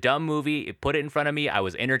 it was a dumb movie. It put it in front of me. I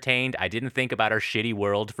was entertained. I didn't think about our shitty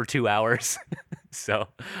world for 2 hours. So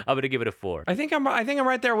I'm going to give it a 4. I think I'm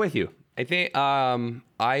right there with you. I think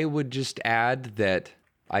I would just add that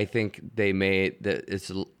I think they made that it's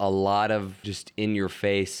a lot of just in your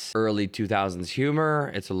face early 2000s humor.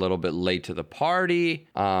 It's a little bit late to the party.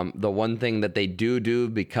 The one thing that they do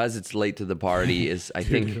because it's late to the party is I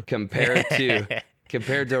think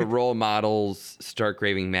compared to Role Models, Stark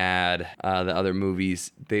Raving Mad, the other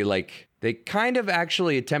movies, they kind of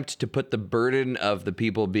actually attempt to put the burden of the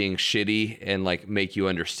people being shitty and like make you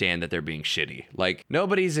understand that they're being shitty. Like,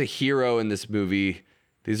 nobody's a hero in this movie.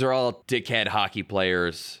 These are all dickhead hockey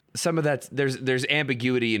players. Some of that, there's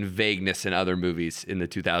ambiguity and vagueness in other movies in the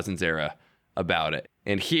 2000s era about it.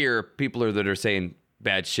 And here, people that are saying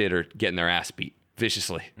bad shit are getting their ass beat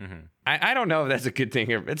viciously. Mm-hmm. I don't know if that's a good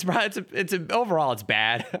thing. Overall, it's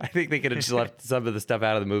bad. I think they could have just left some of the stuff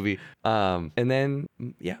out of the movie. And then,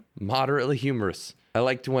 yeah, moderately humorous. I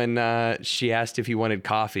liked when she asked if he wanted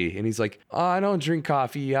coffee, and he's like, "Oh, I don't drink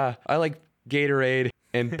coffee. I like Gatorade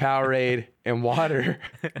and Powerade and water."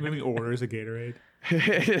 Maybe orders a Gatorade.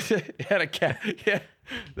 Had a cat. Yeah,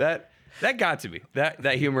 that got to me.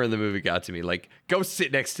 That humor in the movie got to me. Like, go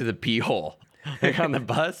sit next to the pee hole, like on the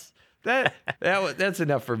bus. That's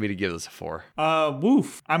enough for me to give this a 4.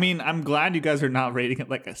 Woof. I mean, I'm glad you guys are not rating it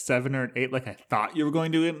like a 7 or an 8, like I thought you were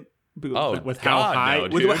going to. With how high, no,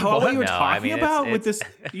 with what you were talking about it's, with this,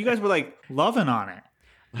 you guys were like loving on it.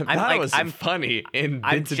 I thought it was funny in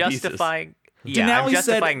I'm bits and justifying. pieces. Yeah, I'm Denali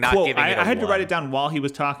justifying said, not quote, giving it a I had to 1. write it down while he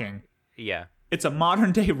was talking. Yeah. It's a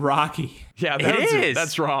modern day Rocky. Yeah, it is.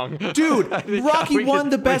 That's wrong. Dude, Rocky won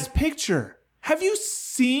the best picture. Have you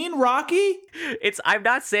seen Rocky? I'm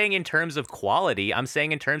not saying in terms of quality. I'm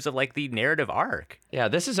saying in terms of like the narrative arc. Yeah,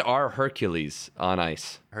 this is our Hercules on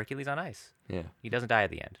ice. Hercules on ice. Yeah. He doesn't die at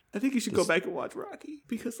the end. I think you should go back and watch Rocky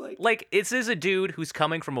because This is a dude who's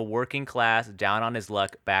coming from a working class, down on his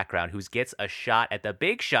luck background, who gets a shot at the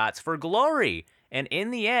big shots for glory. And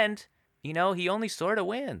in the end, he only sort of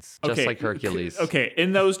wins. Just like Hercules. Okay,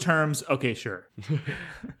 in those terms, okay, sure.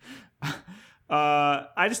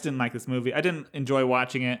 I just didn't like this movie. I didn't enjoy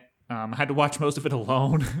watching it. I had to watch most of it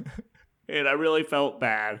alone, and I really felt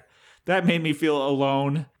bad. That made me feel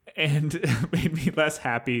alone and made me less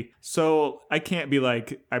happy. So I can't be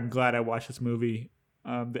like, I'm glad I watched this movie.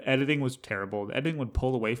 The editing was terrible. The editing would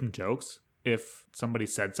pull away from jokes. If somebody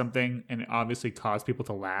said something and it obviously caused people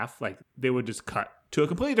to laugh, like they would just cut to a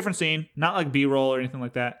completely different scene, not like B-roll or anything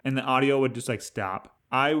like that. And the audio would just like stop.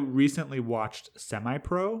 I recently watched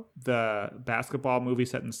Semi-Pro, the basketball movie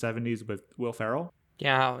set in the 70s with Will Ferrell.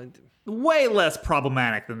 Yeah. Way less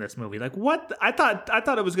problematic than this movie. Like what? I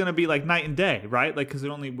thought it was going to be like night and day, right? Like, cause it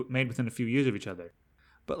only made within a few years of each other.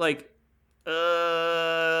 But like,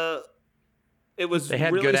 it was They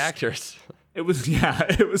had really good actors. It was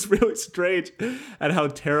really strange at how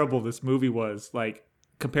terrible this movie was, like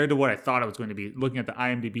compared to what I thought it was going to be, looking at the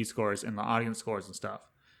IMDb scores and the audience scores and stuff.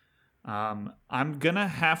 I'm gonna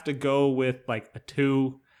have to go with like a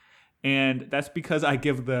 2, and that's because I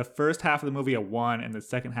give the first half of the movie a 1 and the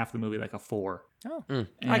second half of the movie like a 4.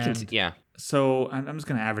 I can see, yeah. So I'm just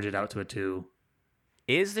gonna average it out to a 2.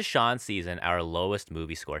 Is the Seann season our lowest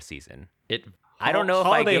movie score season? I don't know if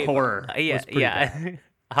Holiday Horror. Yeah. Bad.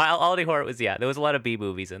 Holiday Horror was, there was a lot of B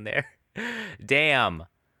movies in there. Damn.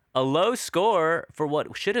 A low score for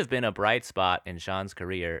what should have been a bright spot in Sean's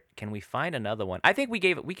career. Can we find another one? I think we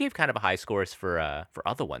gave kind of a high scores for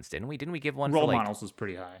other ones, didn't we? Didn't we give one Role for like Models was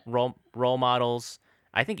pretty high. Role Models?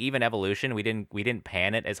 I think even Evolution, we didn't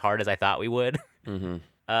pan it as hard as I thought we would. Mm-hmm.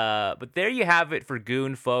 But there you have it for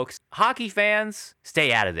Goon, folks. Hockey fans,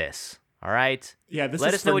 stay out of this. All right. Yeah, this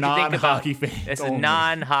Let is us know for what you think about non-hockey fans. This is only.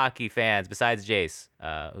 non-hockey fans, besides Jace,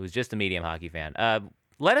 who's just a medium hockey fan.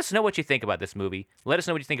 Let us know what you think about this movie. Let us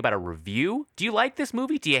know what you think about a review. Do you like this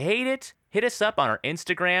movie? Do you hate it? Hit us up on our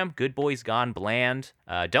Instagram, Good Boys Gone Bland.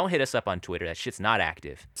 Don't hit us up on Twitter. That shit's not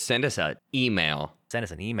active. Send us an email. Send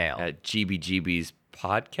us an email. At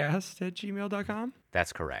gbgbspodcast@gmail.com.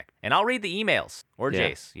 That's correct. And I'll read the emails. Or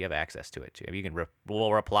Yeah. Jace, you have access to it too. You can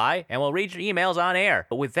we'll reply and we'll read your emails on air.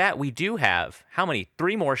 But with that, we do have, how many?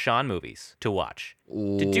 3 more Seann movies to watch.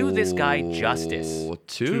 To do this guy justice.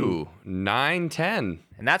 2, 9, 10.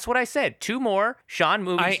 And that's what I said. 2 more Seann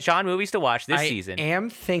movies to watch this season. I am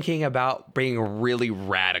thinking about being really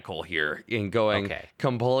radical here and going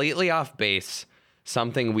completely off base,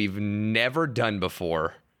 something we've never done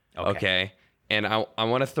before. Okay. And I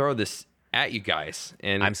want to throw this at you guys.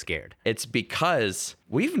 And I'm scared. It's because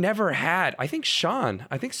we've never had, I think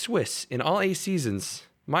Swiss in all 8 seasons,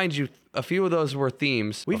 mind you, a few of those were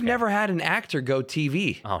themes. We've never had an actor go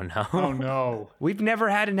TV. Oh, no. Oh, no. We've never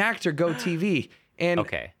had an actor go TV. And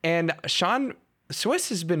Seann Swiss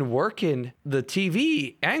has been working the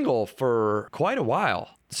TV angle for quite a while.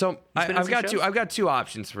 So I've got 2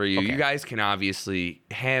 options for you. Okay. You guys can obviously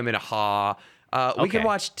ham and haw. We can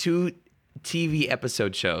watch 2 TV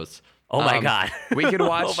episode shows. Oh my God. We could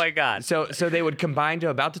watch. Oh my God. So they would combine to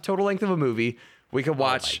about the total length of a movie. We could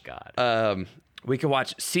watch. Oh my God. We could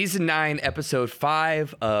watch season 9, episode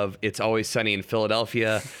 5 of It's Always Sunny in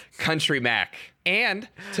Philadelphia, Country Mac. And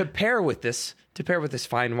to pair with this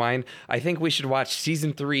fine wine, I think we should watch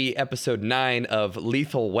season 3, episode 9 of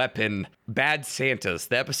Lethal Weapon, Bad Santas.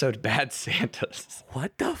 The episode Bad Santas.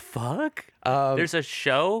 What the fuck? There's a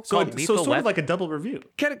show called Lethal sort Weapon? of like a double review.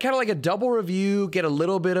 Kind of like a double review, get a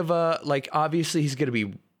little bit of a, like, obviously he's going to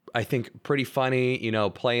be, I think, pretty funny,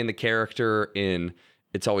 playing the character in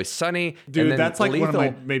It's Always Sunny. Dude, and then that's like one of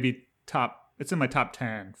my maybe it's in my top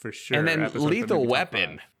 10 for sure. And then episodes, Lethal maybe top 5.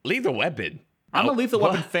 Weapon. Lethal Weapon. I'm a Lethal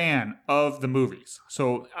Weapon fan of the movies,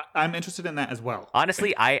 so I'm interested in that as well.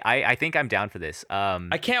 Honestly, I think I'm down for this.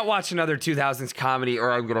 I can't watch another 2000s comedy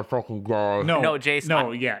or I'm gonna fucking go. No, Jace.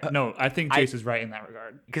 I think Jace is right in that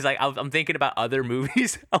regard. Because I'm thinking about other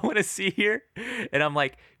movies I want to see here, and I'm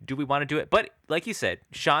like, do we want to do it? But like you said,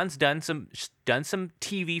 Sean's done some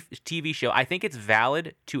TV show. I think it's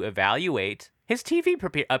valid to evaluate his TV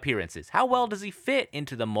appearances. How well does he fit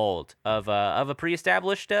into the mold of a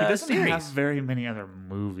pre-established he doesn't series? have very many other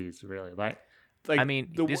movies, really. Like I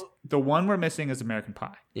mean, the one we're missing is American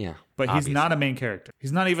Pie. Yeah, but he's not a main character.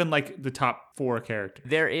 He's not even like the top 4 characters.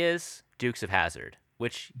 There is Dukes of Hazzard,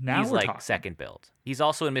 which Now he's we're like talking. second build. He's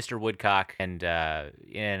also in Mr. Woodcock and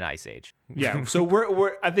in Ice Age. Yeah, so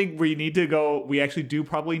we're I think we need to go. We actually do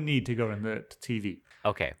probably need to go into TV.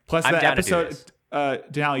 Okay. Plus I'm the down to do episode.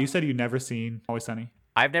 this. Denali, you said you've never seen Always Sunny.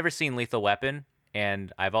 I've never seen Lethal Weapon,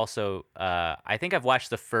 and I've also I think I've watched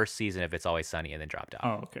the first season of It's Always Sunny and then dropped out.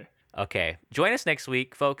 Oh, okay. Okay. Join us next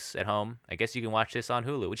week, folks, at home. I guess you can watch this on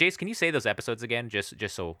Hulu. Jace, can you say those episodes again, just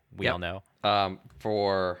so we all know?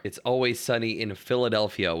 For It's Always Sunny in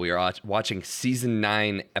Philadelphia, we are watching season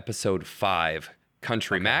 9, episode 5,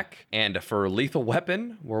 Country Mac. And for Lethal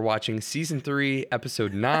Weapon, we're watching season 3,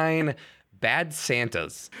 episode 9, Bad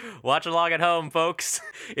Santas. Watch along at home, folks.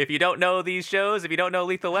 If you don't know these shows, if you don't know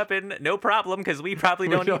Lethal Weapon, no problem, because we probably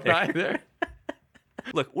don't either.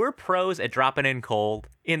 Look, we're pros at dropping in cold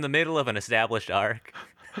in the middle of an established arc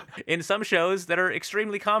in some shows that are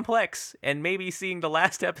extremely complex and maybe seeing the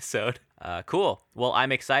last episode. Cool. Well,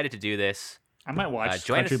 I'm excited to do this. I might watch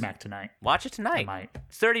join Country us- Mac tonight. Watch it tonight. I might.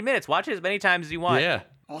 It's 30 minutes. Watch it as many times as you want. Yeah,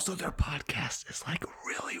 Also, their podcast is like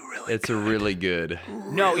really, really. it's a really good.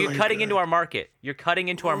 No, you're cutting into our market. You're cutting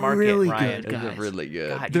into our market, Really Ryan. good, It's guys. really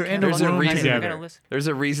good. God, They're you in can't a There's a listen. room reason They're together. gonna listen. There's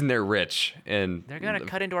a reason they're rich, and They're going to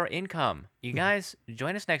cut into our income. You guys,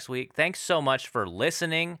 join us next week. Thanks so much for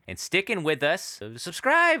listening and sticking with us.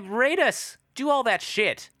 Subscribe, rate us, do all that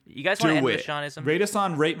shit. You guys want to Do end with it. Seanism? Rate us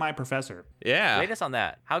on Rate My Professor. yeah, Rate us on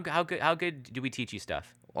that. How good do we teach you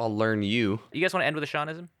stuff? I'll learn you. You guys want to end with a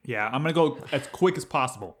Seanism? Yeah, I'm gonna go as quick as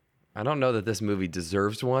possible. I don't know that this movie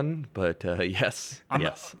deserves one, but yes.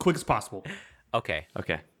 Yes. Quick as possible. Okay.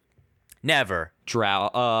 Okay. Never.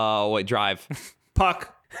 Drive.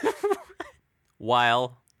 Puck.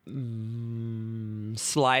 While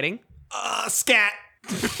Sliding. Scat.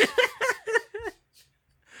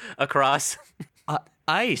 across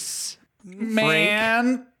Ice.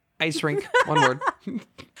 Man. Ice rink. One word.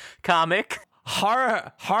 comic.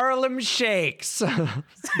 Harlem Shakes.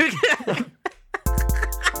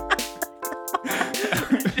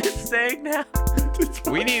 Just saying now.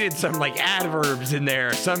 We needed some like adverbs in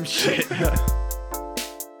there, some shit.